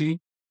beauty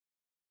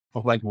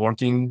of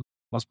working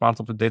as part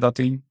of the data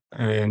team.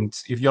 And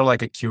if you're a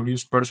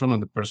curious person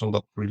and the person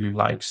that really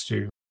likes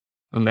to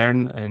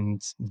learn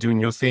and do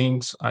new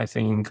things, I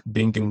think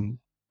being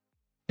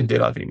in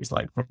data team is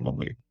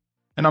probably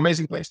an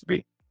amazing place to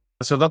be.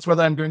 So that's what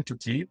I'm going to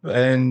keep.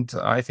 And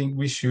I think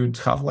we should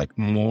have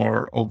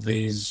more of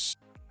these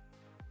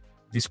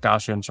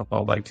discussions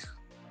about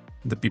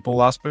the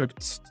people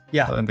aspects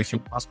and the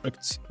human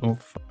aspects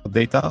of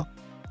data.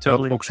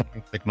 Totally. Focus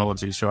on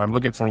technology. So I'm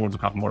looking forward to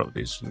have more of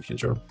this in the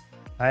future.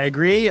 I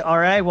agree. All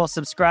right. Well,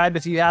 subscribe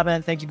if you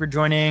haven't. Thank you for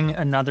joining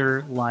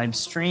another live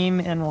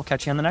stream, and we'll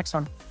catch you on the next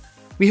one.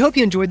 We hope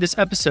you enjoyed this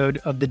episode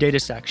of The Data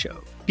Stack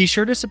Show. Be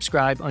sure to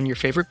subscribe on your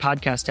favorite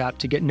podcast app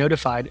to get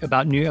notified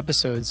about new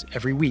episodes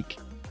every week.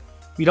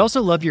 We'd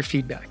also love your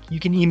feedback. You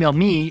can email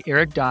me,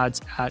 Eric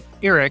Dodds, at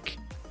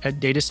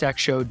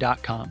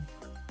eric@datastackshow.com.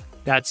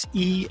 That's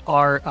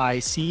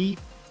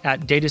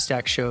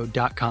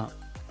ERIC@datastackshow.com.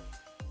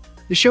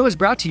 The show is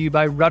brought to you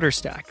by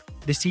RudderStack,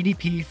 the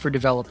CDP for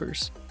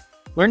developers.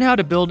 Learn how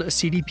to build a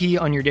CDP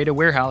on your data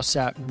warehouse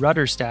at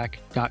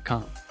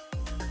rudderstack.com.